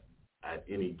have at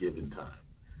any given time.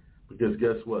 Because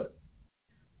guess what?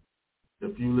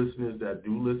 The few listeners that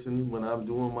do listen when I'm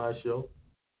doing my show,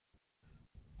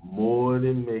 more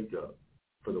than make up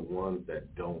for the ones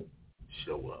that don't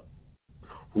show up,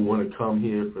 who want to come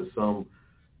here for some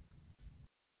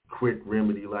quick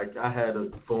remedy. Like I had a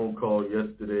phone call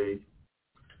yesterday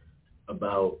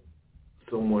about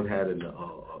someone had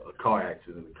a car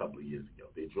accident a couple of years ago.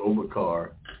 They drove a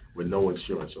car with no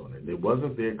insurance on it. It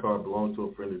wasn't their car. It belonged to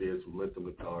a friend of theirs who lent them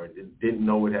the car and didn't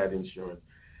know it had insurance.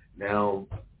 Now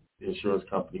the insurance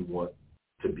company wants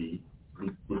to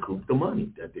recoup the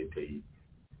money that they paid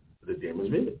for the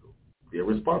damaged vehicle. They're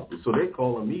responsible. So they're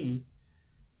calling me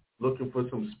looking for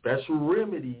some special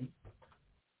remedy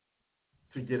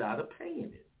to get out of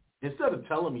paying it. Instead of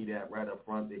telling me that right up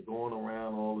front, they're going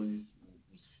around all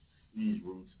these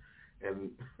routes.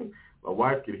 And my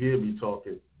wife could hear me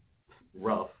talking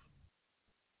rough,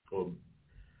 or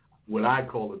what I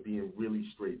call it being really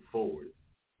straightforward,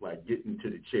 like getting to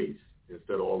the chase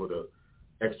instead of all of the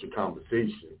extra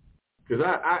conversation. Because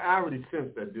I already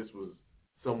sensed that this was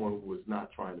someone who was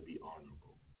not trying to be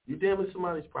honorable. You damage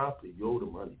somebody's property, you owe the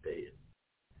money, pay it.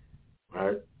 All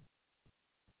right?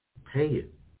 Pay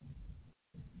it.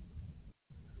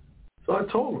 So I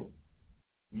told him,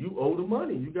 you owe the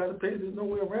money. You got to pay. There's no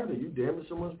way around it. You damage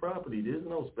someone's property. There's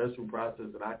no special process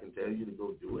that I can tell you to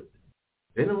go do it.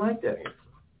 They didn't like that answer.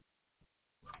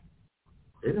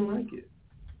 They didn't like it.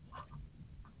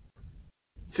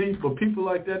 See, for people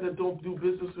like that don't do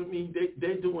business with me,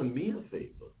 they're doing me a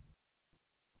favor.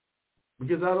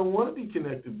 Because I don't want to be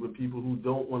connected with people who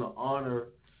don't want to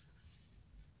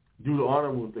do the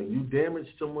honorable thing. You damage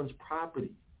someone's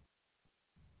property.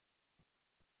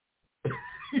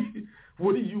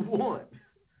 What do you want?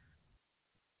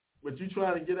 But you're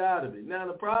trying to get out of it. Now,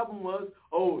 the problem was,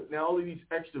 now all of these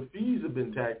extra fees have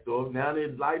been tacked off. Now their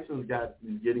license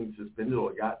is getting suspended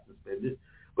or got suspended.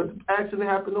 But the accident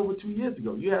happened over 2 years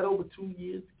ago. You had over 2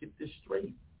 years to get this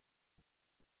straight.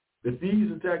 The fees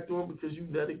are tacked on because you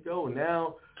let it go. And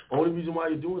now, only reason why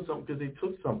you're doing something because they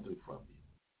took something from you.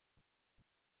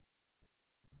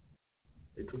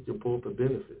 They took your pulpit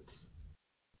benefits,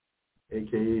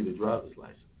 a.k.a. the driver's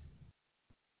license.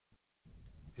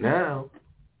 Now,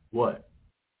 what?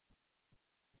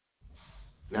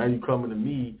 Now you coming to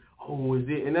me, is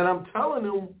it? And then I'm telling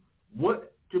them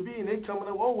what could be, and they coming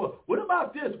up, well, what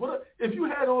about this? If you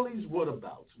had all these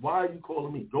whatabouts, why are you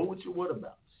calling me? Go with your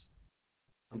whatabouts.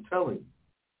 I'm telling you,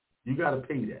 you got to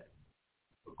pay that.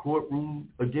 A court ruled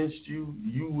against you.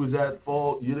 You was at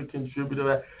fault. You're the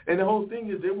contributor. And the whole thing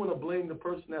is they want to blame the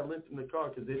person that lent them the car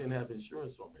because they didn't have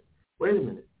insurance on it. Wait a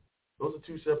minute. Those are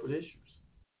two separate issues.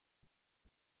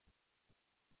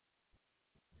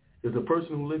 Because the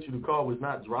person who lent you the car was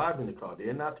not driving the car.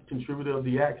 They're not the contributor of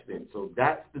the accident. So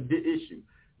that's the issue.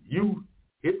 You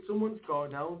hit someone's car.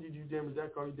 Not only did you damage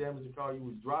that car, you damaged the car you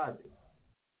was driving.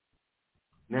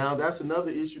 Now, that's another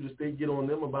issue the state get on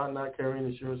them about not carrying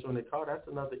insurance on their car. That's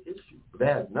another issue. But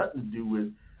that has nothing to do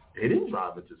with they didn't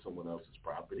drive into someone else's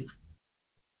property.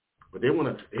 But they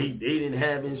didn't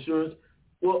have insurance.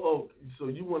 Well, so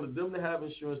you wanted them to have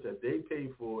insurance that they pay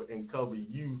for and cover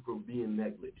you for being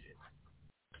negligent.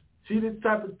 See this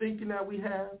type of thinking that we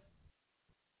have?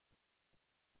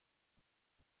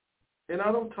 And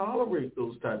I don't tolerate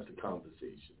those types of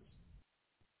conversations.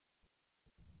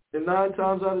 And 9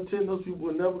 times out of 10, those people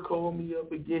will never call me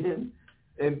up again.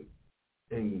 And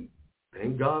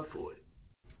thank God for it.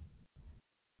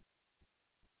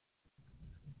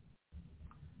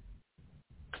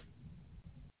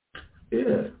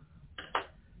 Yeah.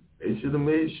 They should have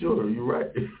made sure. You're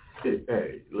right.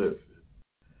 Hey, listen.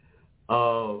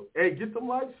 Hey, get them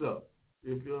likes up.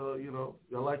 If y'all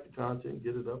like the content,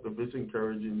 get it up. If it's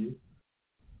encouraging you,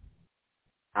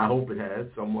 I hope it has.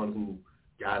 Someone who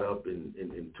got up and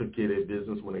took care of their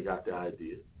business when they got the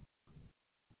idea.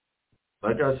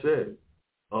 Like I said,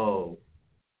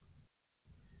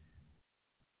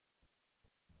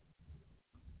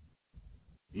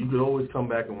 you could always come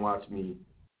back and watch me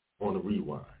on the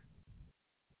rewind.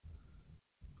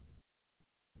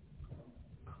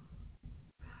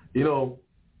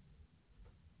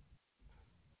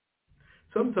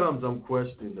 Sometimes I'm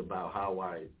questioning about how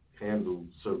I handle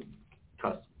certain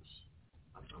customers.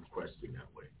 I'm questioning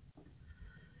that way.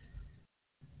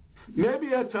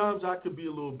 Maybe at times I could be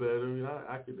a little better.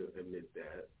 I could admit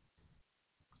that.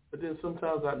 But then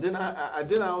sometimes I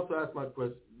also ask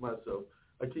myself,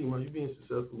 Akeem, are you being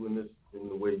successful in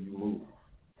the way you move?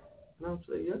 And I'll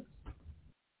say yes.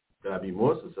 Could I be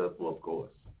more successful? Of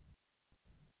course.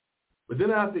 But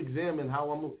then I have to examine how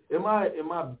I'm moving. Am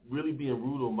I really being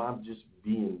rude, or am I just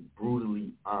being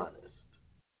brutally honest?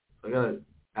 I gotta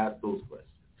ask those questions.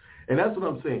 And that's what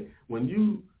I'm saying. When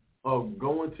you are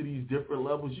going to these different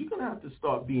levels, you're gonna have to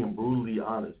start being brutally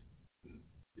honest.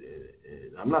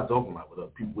 I'm not talking about with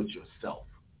other people, with yourself.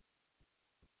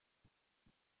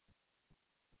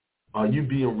 Are you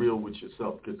being real with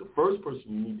yourself? Because the first person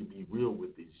you need to be real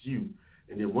with is you.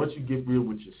 And then once you get real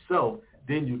with yourself,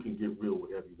 then you can get real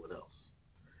with everyone else.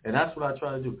 And that's what I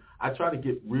try to do. I try to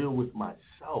get real with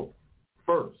myself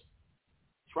first.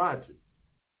 Try to.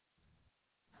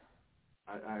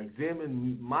 I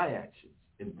examine my actions,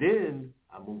 and then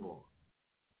I move on.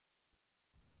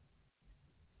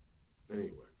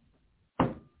 Anyway.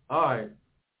 All right.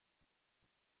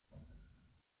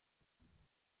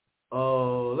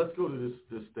 Let's go to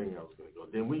this thing I was going to go.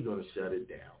 Then we're going to shut it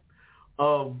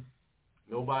down.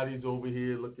 Nobody's over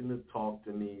here looking to talk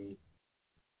to me.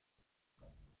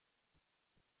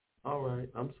 All right,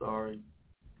 I'm sorry.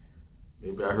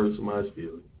 Maybe I hurt somebody's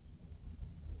feelings.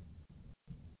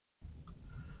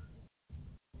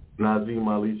 Nazim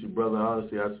Ali, brother,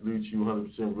 honestly, I salute you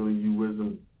 100%. Really,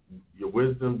 your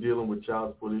wisdom dealing with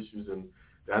child support issues and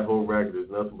that whole racket is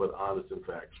nothing but honest and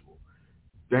factual.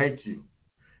 Thank you.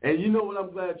 And you know what?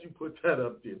 I'm glad you put that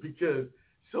up there, because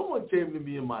someone came to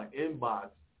me in my inbox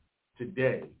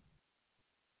today.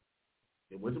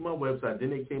 They went to my website,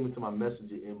 then they came into my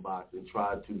messenger inbox and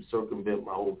tried to circumvent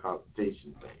my whole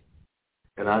consultation thing.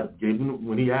 And I gave him,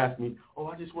 when he asked me,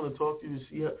 I just want to talk to you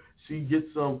to get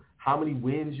how many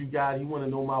wins you got. You want to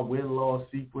know my win-loss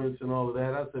sequence and all of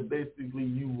that. I said, basically,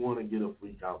 you want to get a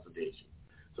free consultation.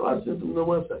 So I sent him the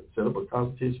website, set up a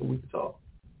consultation, we could talk.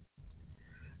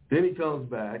 Then he comes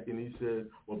back and he said,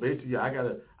 well, basically, I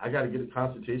gotta get a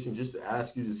consultation just to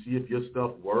ask you to see if your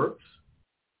stuff works.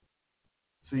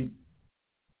 See,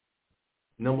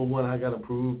 number one, I got to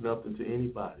prove nothing to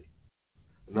anybody.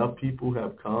 Enough people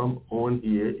have come on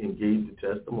here and gave the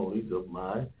testimonies of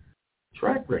my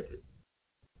track record.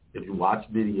 If you watch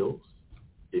videos,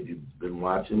 if you've been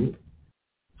watching me,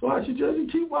 so I should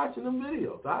just keep watching them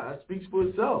videos. It speaks for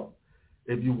itself.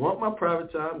 If you want my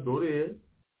private time, go there,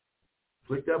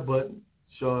 click that button,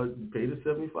 pay the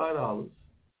 $75,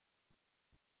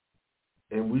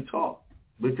 and we talk.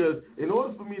 Because in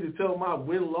order for me to tell my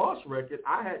win-loss record,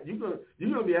 you're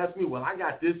gonna be asking me, well, I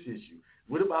got this issue.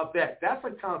 What about that? That's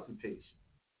a consultation.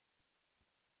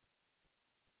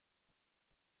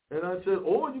 And I said,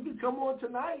 or you can come on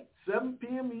tonight, 7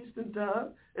 p.m. Eastern time,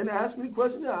 and ask me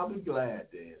questions. I'll be glad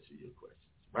to answer your questions.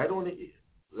 Right on the air,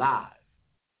 live.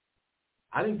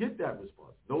 I didn't get that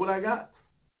response. Know what I got?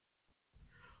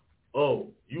 Oh,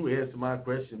 you answer my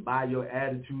question by your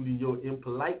attitude and your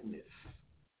impoliteness.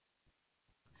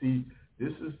 See,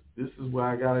 this is where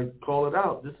I gotta call it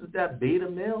out. This is that beta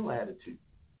male attitude.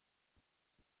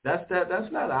 That's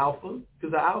not alpha,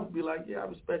 because the alpha would be like, yeah, I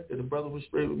respect that. The brother was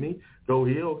straight with me. Go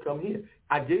here or come here.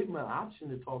 I gave him an option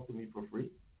to talk to me for free,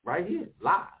 right here,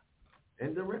 live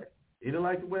and direct. He didn't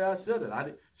like the way I said it. I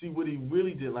didn't see what he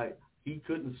really did. Like, he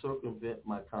couldn't circumvent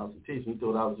my consultation. He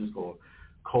thought I was just going to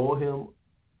call him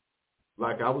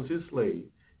like I was his slave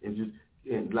and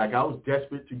like I was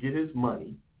desperate to get his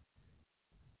money.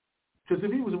 Because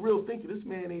if he was a real thinker, this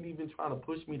man ain't even trying to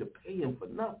push me to pay him for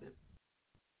nothing.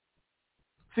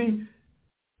 See,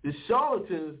 the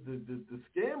charlatans, the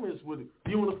scammers would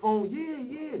be on the phone,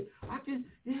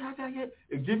 I got it,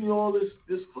 and give you all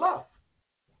this fluff.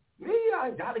 Me, I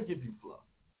ain't got to give you fluff.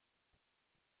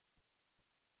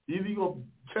 Either you're going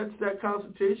to catch that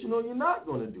consultation or you're not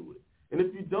going to do it. And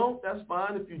if you don't, that's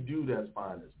fine. If you do, that's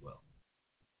fine as well.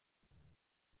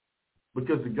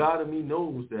 Because the God in me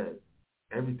knows that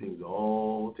everything's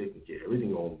all taken care of.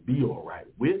 Everything's going to be all right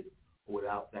with or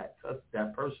without that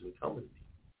person coming to me.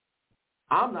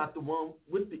 I'm not the one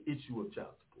with the issue of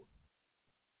child support.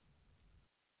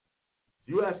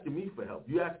 You asking me for help.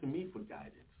 You asking me for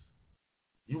guidance.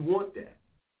 You want that.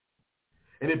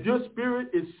 And if your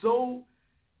spirit is so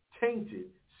tainted,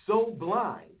 so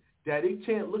blind, that it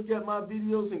can't look at my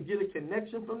videos and get a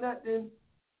connection from that, then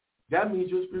that means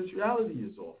your spirituality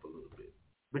is off a little bit.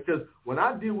 Because when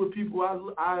I deal with people,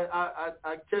 I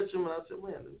catch them and I say,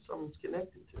 man, something's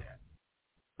connected to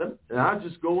that. And I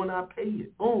just go and I pay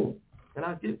it. Boom. And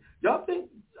I get, y'all think,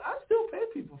 I still pay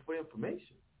people for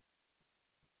information.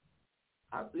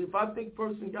 If I think a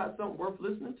person got something worth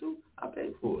listening to, I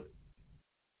pay for it.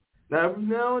 Now, every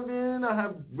now and then I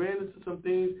have ran into some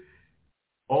things.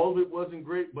 All of it wasn't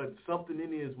great, but something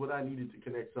in there is what I needed to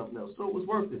connect something else. So it was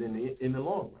worth it in the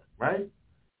long run, right?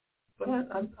 But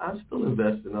I still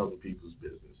invest in other people's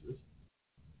businesses.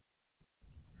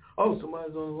 Oh,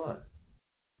 somebody's on the line.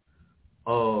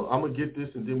 I'm going to get this,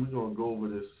 and then we're going to go over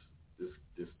this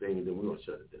thing, and then we're going to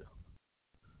shut it down.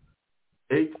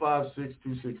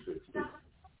 856-266.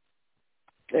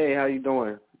 Hey, how you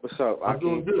doing? What's up? I'm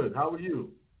doing good. How are you?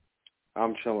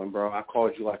 I'm chilling, bro. I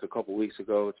called you like a couple weeks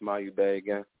ago. It's Mayu Bay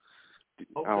again.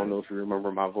 Okay. I don't know if you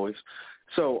remember my voice.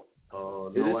 So no,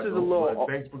 this is a little.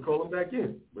 Thanks for calling back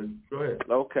in. But go ahead.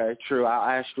 Okay, true.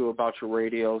 I asked you about your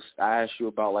radios. I asked you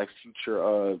about like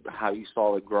future, how you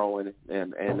saw it growing,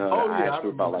 and I asked you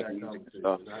about like music and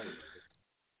stuff.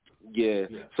 Yeah.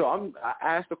 So I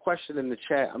asked a question in the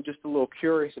chat. I'm just a little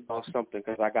curious about something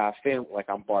because I got family, like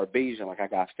I'm Barbadian, like I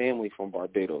got family from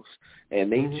Barbados,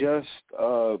 and they just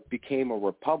became a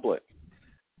republic.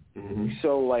 Mm-hmm.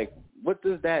 So like, what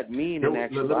does that mean in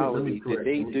actuality? Did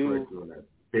they do?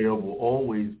 They have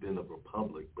always been a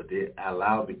republic, but they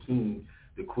allowed the king,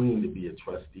 the queen, to be a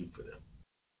trustee for them,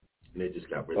 and they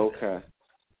just got rid of that.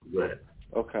 Go ahead.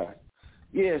 Okay.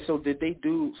 Yeah, so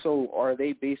are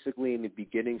they basically in the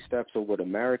beginning steps of what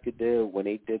America did when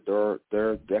they did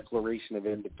their Declaration of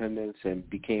Independence and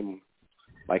became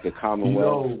like a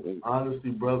commonwealth?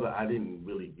 Honestly, brother, I didn't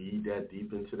really read that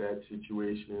deep into that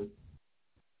situation.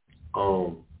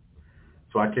 So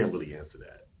I can't really answer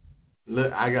that.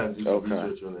 Look, I got to do some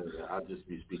research on it. I'll just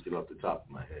be speaking off the top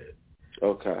of my head.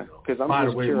 Okay. Because I'm by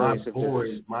just the way, curious my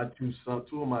boys, my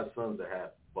two of my sons are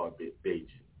half Barbadian.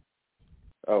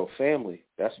 Oh, family.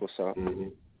 That's what's up. Mm-hmm.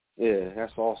 Yeah,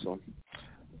 that's awesome.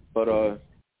 But,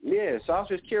 yeah, so I was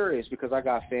just curious because I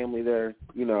got family there,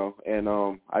 and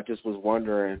I just was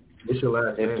wondering what's your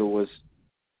last name? It was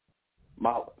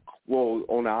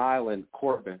on the island,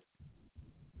 Corbin.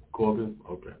 Corbin?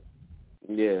 Okay.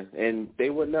 Yeah, and they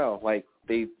would know. Like,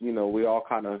 we all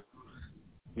kind of,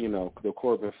 the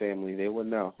Corbin family, they would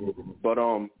know. Mm-hmm. But,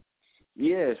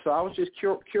 yeah, so I was just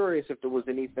curious if there was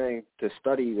anything to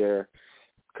study there.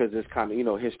 because it's kind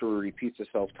of, history repeats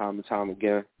itself time and time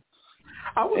again.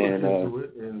 I would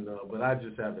look into it, but I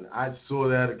just haven't. I saw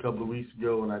that a couple of weeks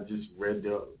ago, and I just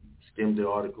skimmed the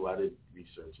article. I didn't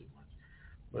research it much,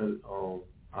 but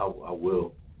I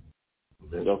will.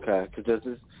 Eventually. Okay, because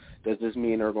does this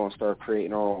mean they're going to start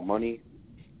creating their own money?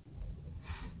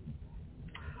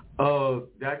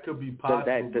 That could be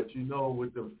possible, but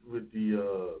with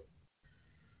the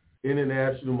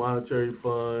International Monetary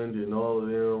Fund and all of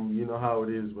them, you know how it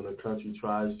is when a country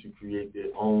tries to create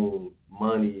their own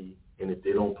money, and if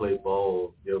they don't play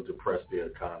ball, they'll depress their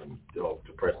economy. They'll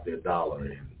depress their dollar,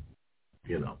 and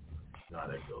you know how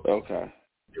that goes. Okay.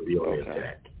 They'll be on the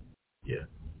attack. Yeah.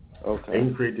 Okay. They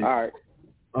can create this, all right.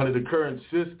 Under the current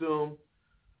system,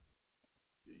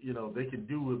 they can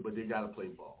do it, but they got to play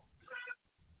ball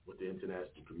with the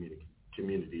international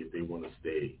community if they want to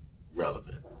stay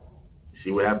relevant. You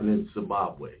see what happened in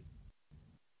Zimbabwe?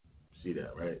 See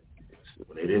that, right?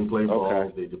 When they didn't play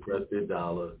ball, they depressed their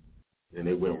dollar, and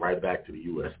they went right back to the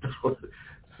U.S.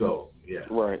 So, yeah.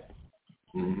 Right.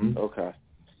 Mm-hmm. Okay.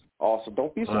 Awesome.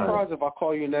 Don't be surprised if I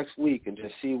call you next week and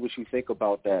just see what you think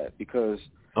about that, because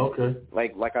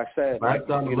like I said, last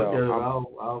time I look at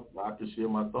it, I can share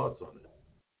my thoughts on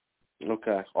it.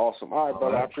 Okay. Awesome. All right,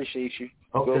 brother. I appreciate you.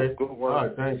 Okay. Good work. All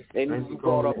right, thanks. And thanks you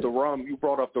brought up the rum. You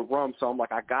brought up the rum, so I'm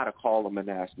like, I gotta call them and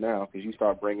ask now, because you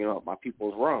start bringing up my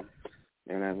people's rum.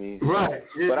 You know what I mean? Right.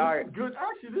 But good.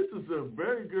 Actually, this is a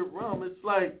very good rum. It's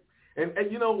like, and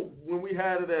when we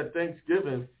had it at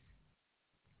Thanksgiving,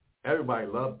 everybody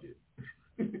loved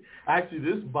it. Actually,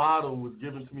 this bottle was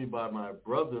given to me by my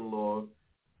brother-in-law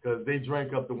because they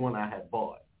drank up the one I had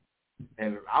bought.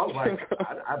 And I was like,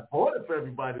 I bought it for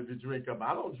everybody to drink up.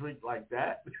 I don't drink like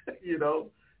that.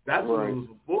 That's what it was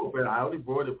for. But I only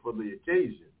bought it for the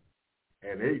occasion.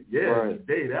 And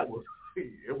today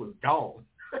it was gone.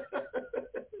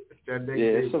 That next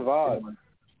day it survived.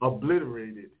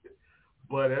 Obliterated.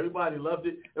 But everybody loved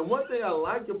it. And one thing I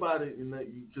like about it,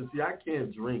 because see, I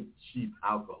can't drink cheap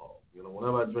alcohol.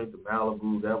 Whenever I drink the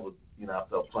Malibu, that was, I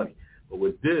felt funny. But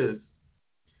with this,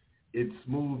 it's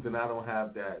smooth, and I don't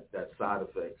have that side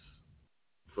effects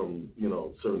from,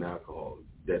 certain alcohol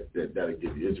that it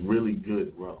gives you. It's really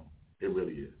good rum. It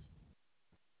really is.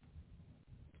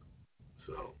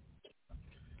 So,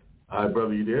 all right,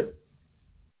 brother, you there?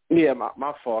 Yeah,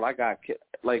 my fault. I got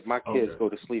my kids go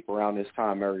to sleep around this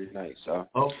time every night. So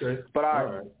okay, but all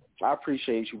right. I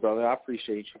appreciate you, brother. I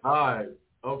appreciate you. All right,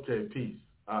 okay, peace.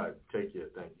 All right, take care.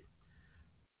 Thank you.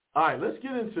 All right, let's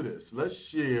get into this. Let's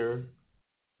share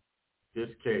this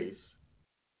case.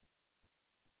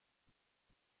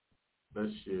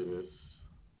 Let's share this.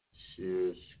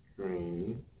 Share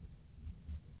screen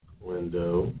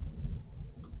window.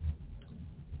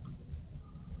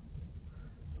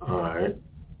 All right.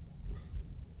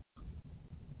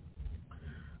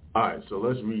 All right, so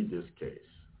let's read this case.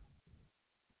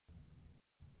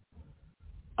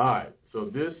 All right,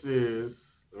 so this is,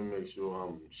 let me make sure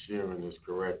I'm sharing this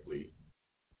correctly.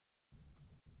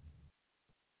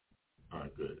 All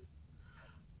right, good.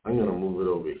 I'm going to move it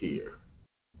over here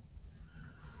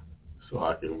so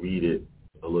I can read it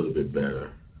a little bit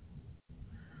better.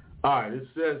 All right, it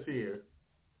says here,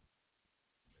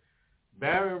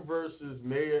 Barron versus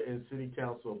Mayor and City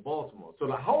Council of Baltimore. So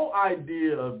the whole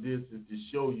idea of this is to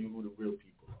show you who the real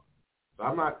people are. So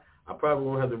I probably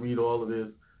won't have to read all of this.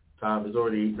 Time is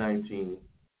already 8:19.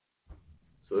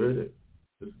 So here it is.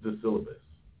 This is the syllabus.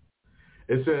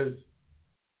 It says,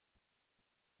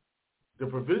 the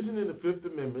provision in the Fifth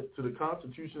Amendment to the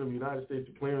Constitution of the United States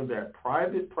declaring that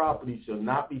private property shall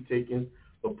not be taken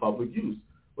for public use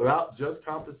without just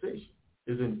compensation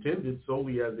is intended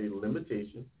solely as a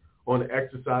limitation on the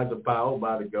exercise of power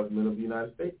by the government of the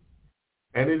United States.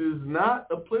 And it is not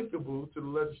applicable to the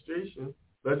legislation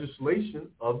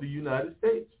of the United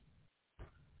States.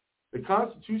 The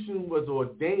Constitution was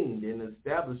ordained and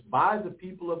established by the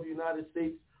people of the United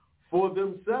States for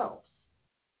themselves,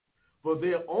 for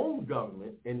their own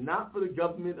government, and not for the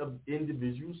government of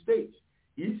individual states.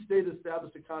 Each state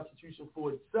established a constitution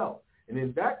for itself, and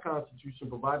in that constitution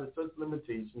provided such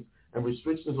limitations and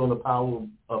restrictions on the power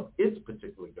of its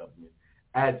particular government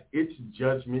as its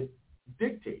judgment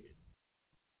dictated.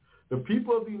 The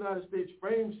people of the United States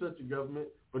framed such a government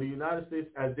for the United States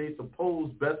as they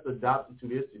suppose best adapted to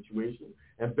their situation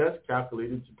and best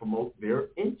calculated to promote their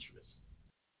interests.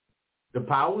 The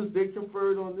powers they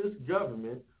conferred on this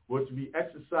government were to be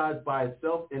exercised by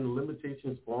itself, and the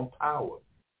limitations on power,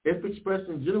 if expressed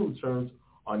in general terms,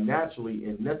 are naturally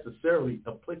and necessarily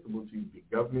applicable to the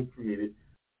government created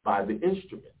by the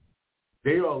instrument.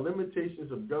 They are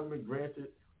limitations of government granted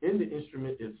in the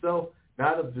instrument itself,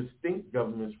 not of distinct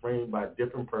governments framed by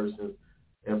different persons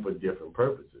and for different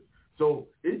purposes. So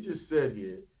it just said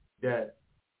here that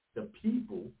the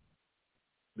people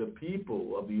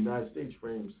of the United States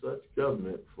framed such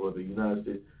government for the United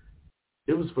States.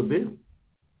 It was for them.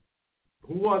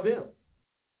 Who are them?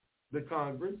 The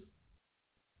Congress.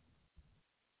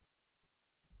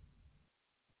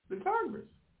 The Congress.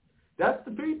 That's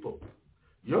the people.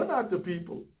 You're not the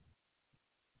people.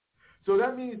 So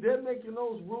that means they're making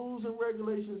those rules and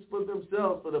regulations for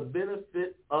themselves for the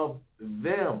benefit of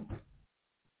them.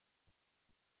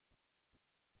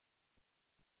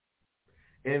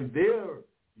 And they're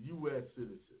U.S.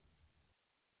 citizens.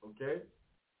 Okay?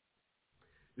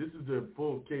 This is the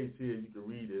full case here. You can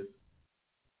read this.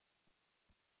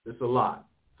 It's a lot.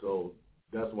 So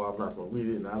that's why I'm not going to read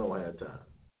it, and I don't have time.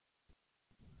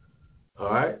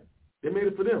 All right? They made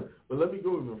it for them. But let me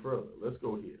go even further. Let's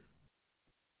go here.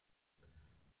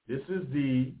 This is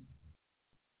the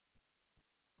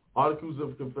Articles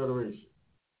of Confederation.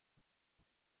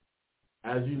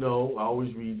 As you know, I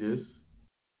always read this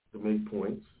to make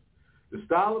points. The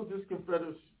style of this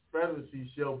confederacy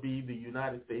shall be the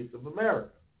United States of America.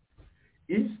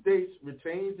 Each state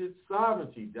retains its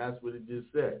sovereignty. That's what it just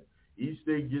said. Each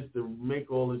state gets to make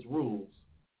all its rules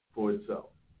for itself,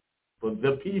 for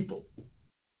the people,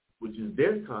 which is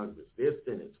their Congress, their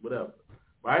Senates, whatever,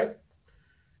 right?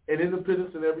 And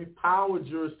independence in every power,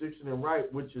 jurisdiction, and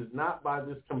right, which is not by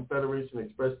this confederation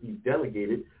expressly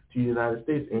delegated to the United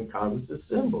States in Congress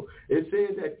assembled. It's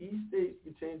saying that each state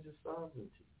retains its sovereignty.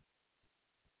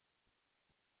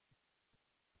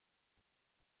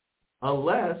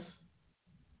 Unless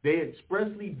they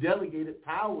expressly delegated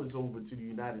powers over to the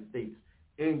United States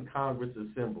in Congress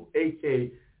assembled,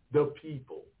 a.k.a. the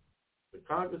people. The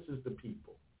Congress is the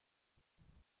people.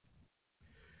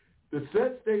 The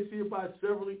said states hereby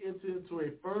severally enter into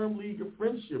a firm league of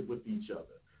friendship with each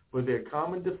other for their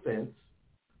common defense,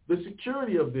 the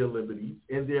security of their liberties,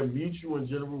 and their mutual and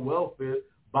general welfare,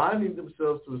 binding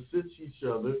themselves to assist each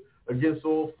other against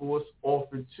all force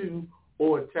offered to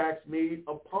or attacks made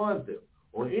upon them,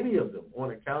 or any of them,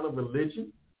 on account of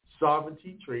religion,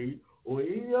 sovereignty, trade, or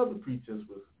any other pretense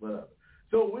with whatever.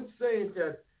 So it's saying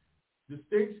that the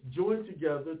states join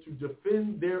together to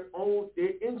defend their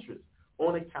interests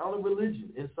on account of religion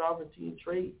and sovereignty and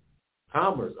trade.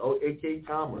 Commerce, a.k.a.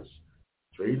 commerce.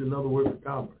 Trade, another word for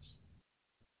commerce.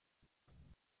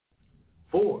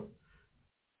 4,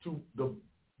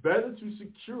 better to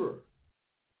secure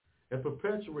and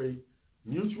perpetuate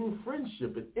mutual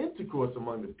friendship and intercourse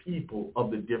among the people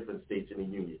of the different states in the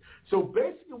Union. So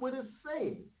basically what it's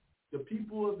saying, the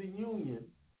people of the Union,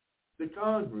 the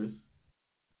Congress,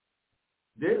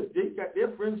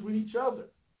 they're friends with each other,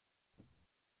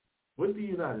 with the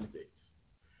United States.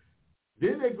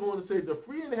 Then they're going to say the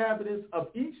free inhabitants of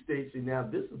each state, see now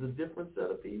this is a different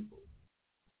set of people.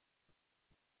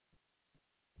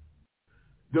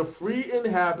 The free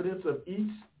inhabitants of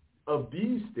each of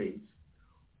these states,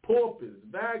 paupers,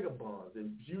 vagabonds,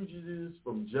 and fugitives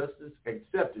from justice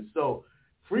accepted. So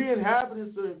free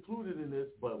inhabitants are included in this,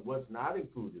 but what's not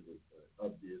included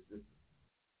of this is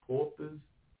paupers,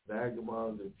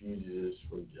 vagabonds, and fugitives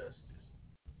from justice.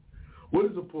 What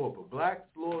is a pauper? Black's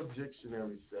Law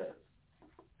Dictionary says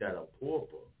that a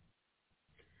pauper,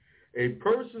 a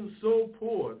person so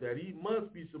poor that he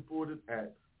must be supported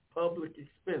at public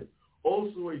expense.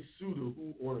 Also a suitor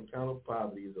who, on account of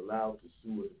poverty, is allowed to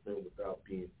sue or defend without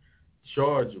being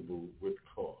chargeable with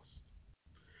cost.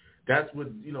 That's what,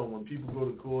 when people go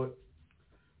to court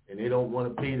and they don't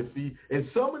want to pay the fee. And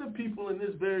some of the people in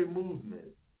this very movement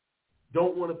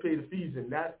don't want to pay the fees,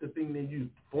 and that's the thing they use,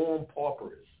 form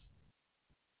paupers.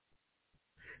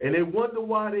 And they wonder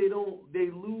why they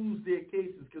lose their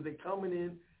cases because they're coming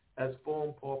in as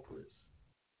form paupers.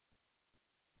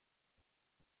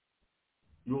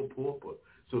 You're a pauper.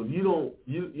 So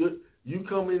you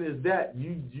come in as that,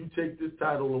 you take this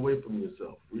title away from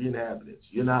yourself, free inhabitants.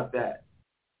 You're not that.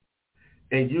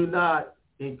 And you're not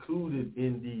included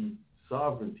in the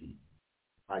sovereignty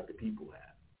like the people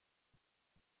have.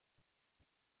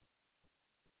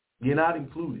 You're not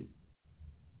included.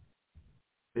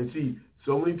 And see,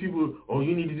 so many people,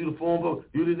 you need to do the form vote,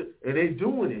 do this, and they're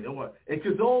doing it. And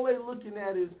because all they're looking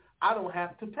at is, I don't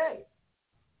have to pay.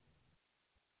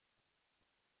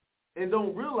 And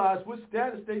don't realize what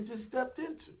status they just stepped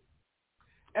into.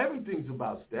 Everything's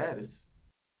about status.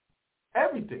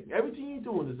 Everything you're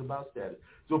doing is about status.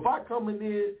 So if I come in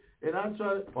there and I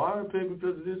try to, I don't pay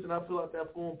because of this, and I fill out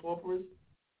that form pauperist,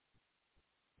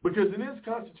 because in this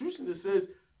Constitution it says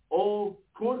all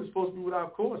court is supposed to be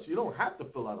without cost. You don't have to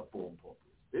fill out a form pauperist.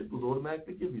 They're supposed to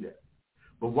automatically give you that.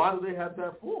 But why do they have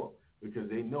that form? Because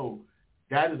they know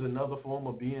that is another form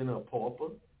of being a pauper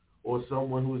or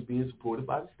someone who is being supported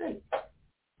by the state.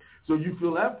 So you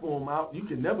fill that form out, you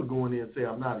can never go in there and say,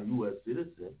 I'm not a U.S.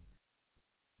 citizen.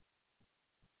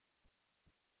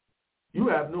 You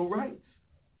have no rights.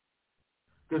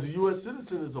 Because a U.S.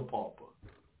 citizen is a pauper.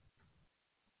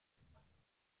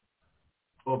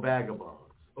 Or vagabonds.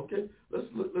 Okay, let's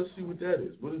see what that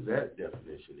is. What is that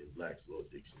definition in Black's Law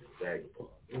Dictionary? Vagabond.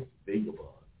 What's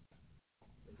vagabond?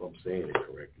 If I'm saying it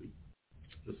correctly.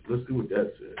 Let's see what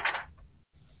that says.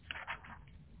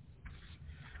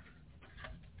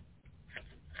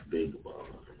 Vagabond.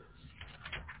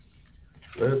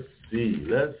 Let's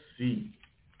see.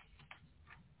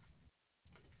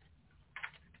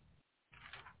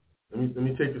 Let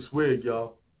me take a swig,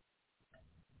 y'all.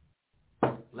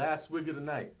 Last swig of the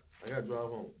night. I gotta drive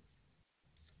home.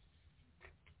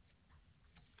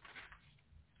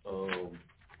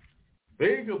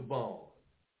 Vagabond.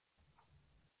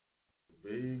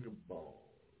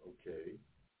 Okay.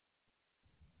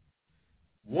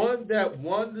 One that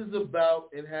wanders about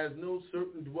and has no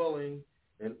certain dwelling,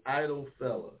 an idle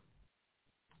fella.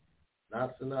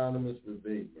 Not synonymous with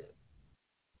vagrant.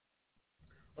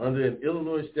 Under an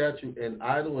Illinois statute, an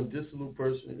idle and dissolute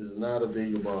person is not a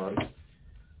vagabond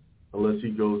unless he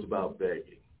goes about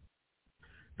begging.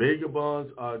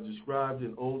 Vagabonds are described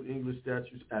in Old English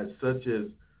statutes as such as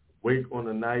wake on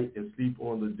the night and sleep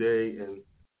on the day and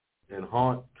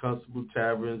haunt constable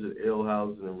taverns and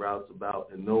alehouses and routes about,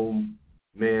 and no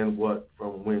man what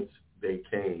from whence they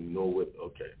came, nor what.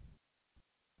 Okay.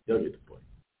 Y'all get the point.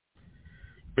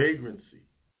 Vagrancy.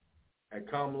 At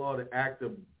common law, the act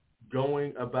of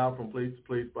going about from place to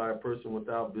place by a person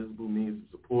without visible means of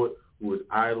support, who is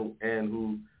idle and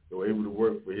who, though able to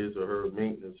work for his or her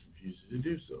maintenance, refuses to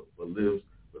do so, but lives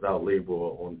without labor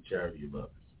or on the charity of others.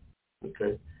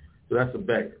 Okay? So that's a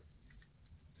beggar.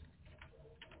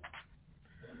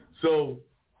 So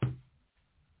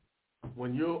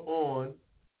when you're on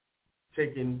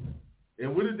taking,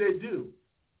 and what did they do?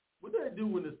 What did they do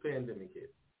when this pandemic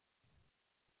hit?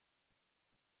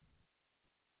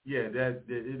 Yeah, that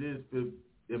it is the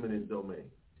eminent domain.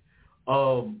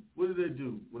 What did they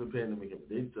do when the pandemic hit?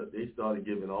 They started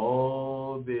giving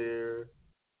all their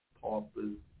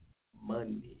paupers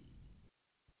money,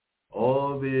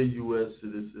 all their U.S.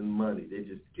 citizen money. They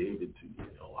just gave it to you.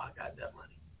 Oh, I got that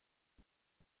money.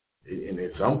 And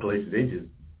in some places, they just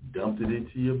dumped it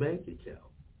into your bank account.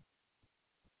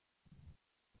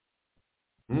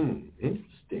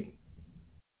 Interesting.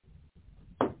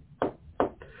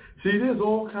 See, there's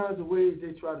all kinds of ways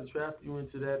they try to trap you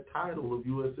into that title of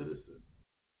U.S. citizen.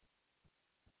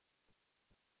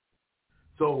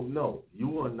 So, no,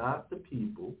 you are not the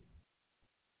people.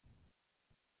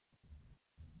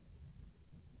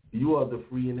 You are the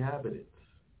free inhabitants.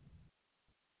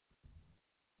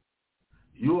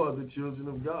 You are the children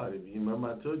of God. If you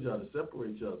remember, I told y'all to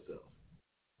separate yourself.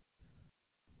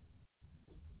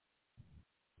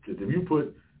 Because if you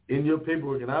put in your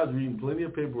paperwork, and I was reading plenty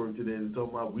of paperwork today that's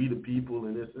talking about we the people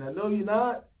and this and that. No, you're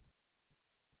not.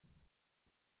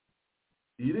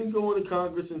 You didn't go into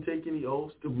Congress and take any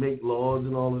oaths to make laws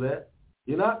and all of that.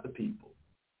 You're not the people.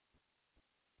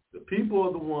 The people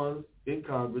are the ones in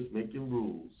Congress making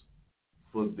rules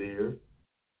for their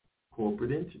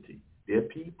corporate entity, their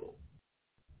people.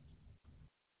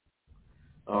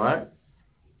 All right?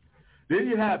 There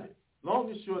you have it. Long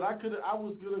and short, I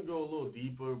was gonna go a little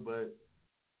deeper, but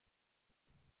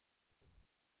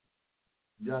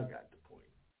y'all got the point.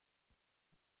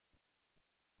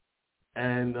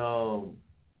 And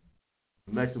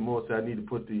Maximum Moore said I need to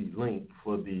put the link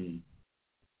for the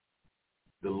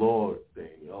Lord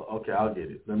thing. Okay, I'll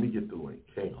get it. Let me get the link.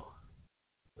 Hang on.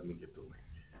 Let me get the link.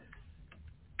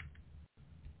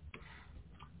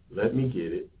 Let me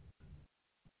get it.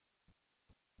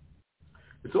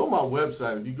 It's on my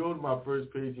website. If you go to my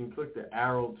first page and click the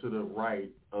arrow to the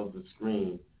right of the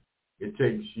screen, it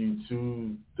takes you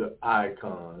to the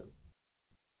icon,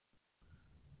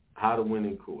 How to Win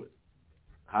in Court.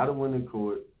 How to Win in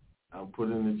Court, I'll put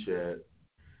it in the chat.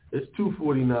 It's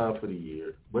 $249 for the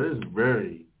year, but it's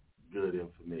very good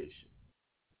information.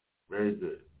 Very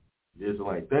good. There's a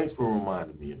link. Thanks for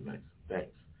reminding me, Max.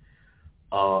 Thanks.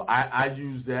 I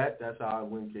use that. That's how I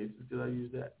win cases, because I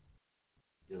use that.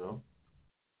 You know?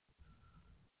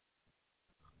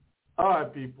 All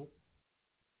right, people.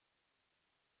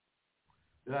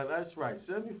 Yeah, that's right.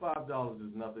 $75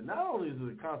 is nothing. Not only is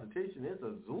it a consultation, it's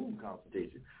a Zoom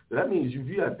consultation. So that means if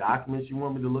you have documents you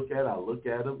want me to look at, I'll look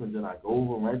at them, and then I go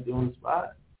over them right there on the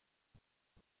spot.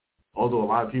 Although a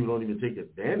lot of people don't even take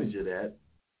advantage of that.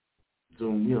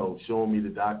 Zoom, showing me the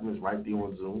documents right there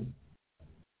on Zoom.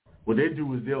 What they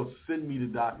do is they'll send me the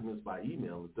documents by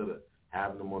email instead of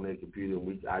having them on their computer,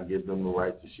 and I give them the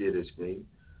right to share their screen.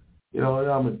 You know,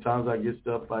 how many times I get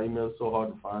stuff by email, it's so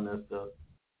hard to find that stuff.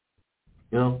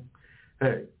 You know?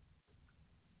 Hey,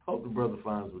 hope the brother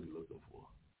finds what he's looking for.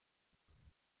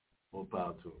 More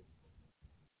power to him.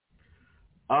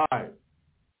 All right.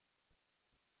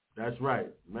 That's right.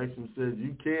 Maxim says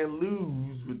you can't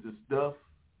lose with the stuff,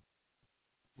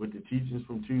 with the teachings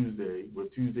from Tuesday,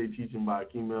 with Tuesday teaching by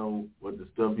Akimel, with the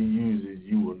stuff he uses,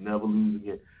 you will never lose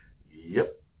again.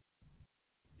 Yep.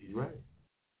 He's right.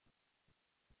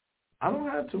 I don't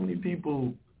have too many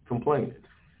people complaining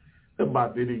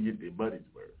about they didn't get their buddy's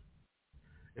worth.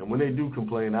 And when they do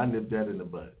complain, I nip that in the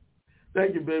bud.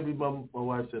 Thank you, baby. My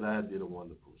wife said I did a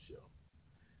wonderful show.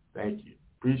 Thank you.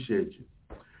 Appreciate you.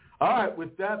 All right,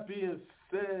 with that being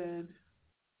said,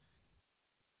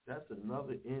 that's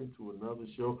another end to another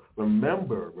show.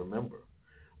 Remember,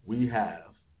 we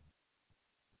have,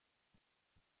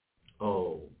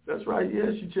 oh, that's right,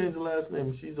 yeah, she changed her last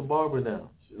name. She's a barber now.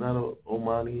 She's not a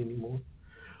Omani anymore.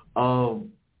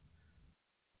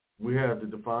 We have the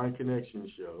Divine Connection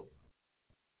show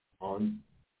on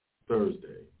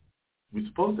Thursday. We're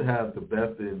supposed to have the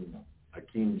Beth and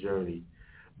Akeem Journey,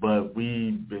 but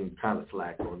we've been kind of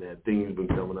slack on that. Things have been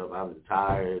coming up. I've been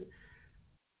tired.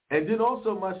 And then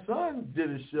also my son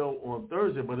did a show on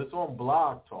Thursday, but it's on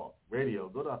Blog Talk Radio.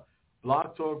 Go to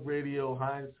Blog Talk Radio,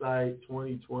 Hindsight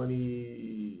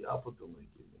 2020. I'll put the link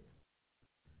in there.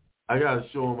 I got to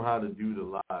show him how to do the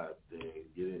live thing.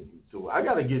 Get in. So I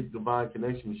got to get Divine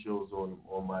Connection shows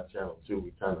on my channel, too.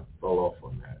 We kind of fell off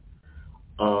on that.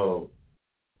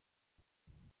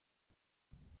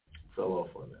 Fell off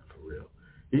on that, for real.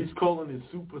 He's calling it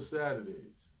Super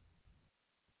Saturdays.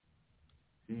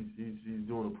 He's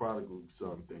doing a prodigal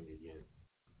son thing again.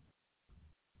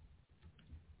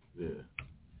 Yeah.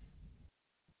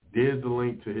 There's the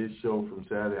link to his show from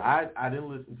Saturday. I didn't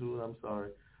listen to it. I'm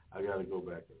sorry. I got to go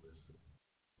back and listen.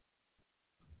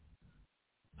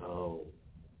 Oh.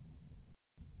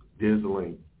 There's the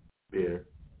link there.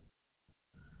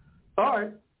 All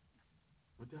right.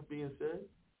 With that being said,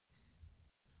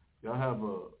 y'all have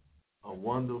a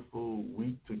wonderful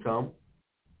week to come.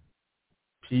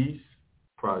 Peace,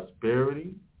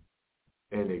 prosperity,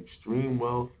 and extreme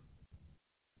wealth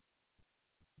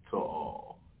to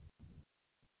all.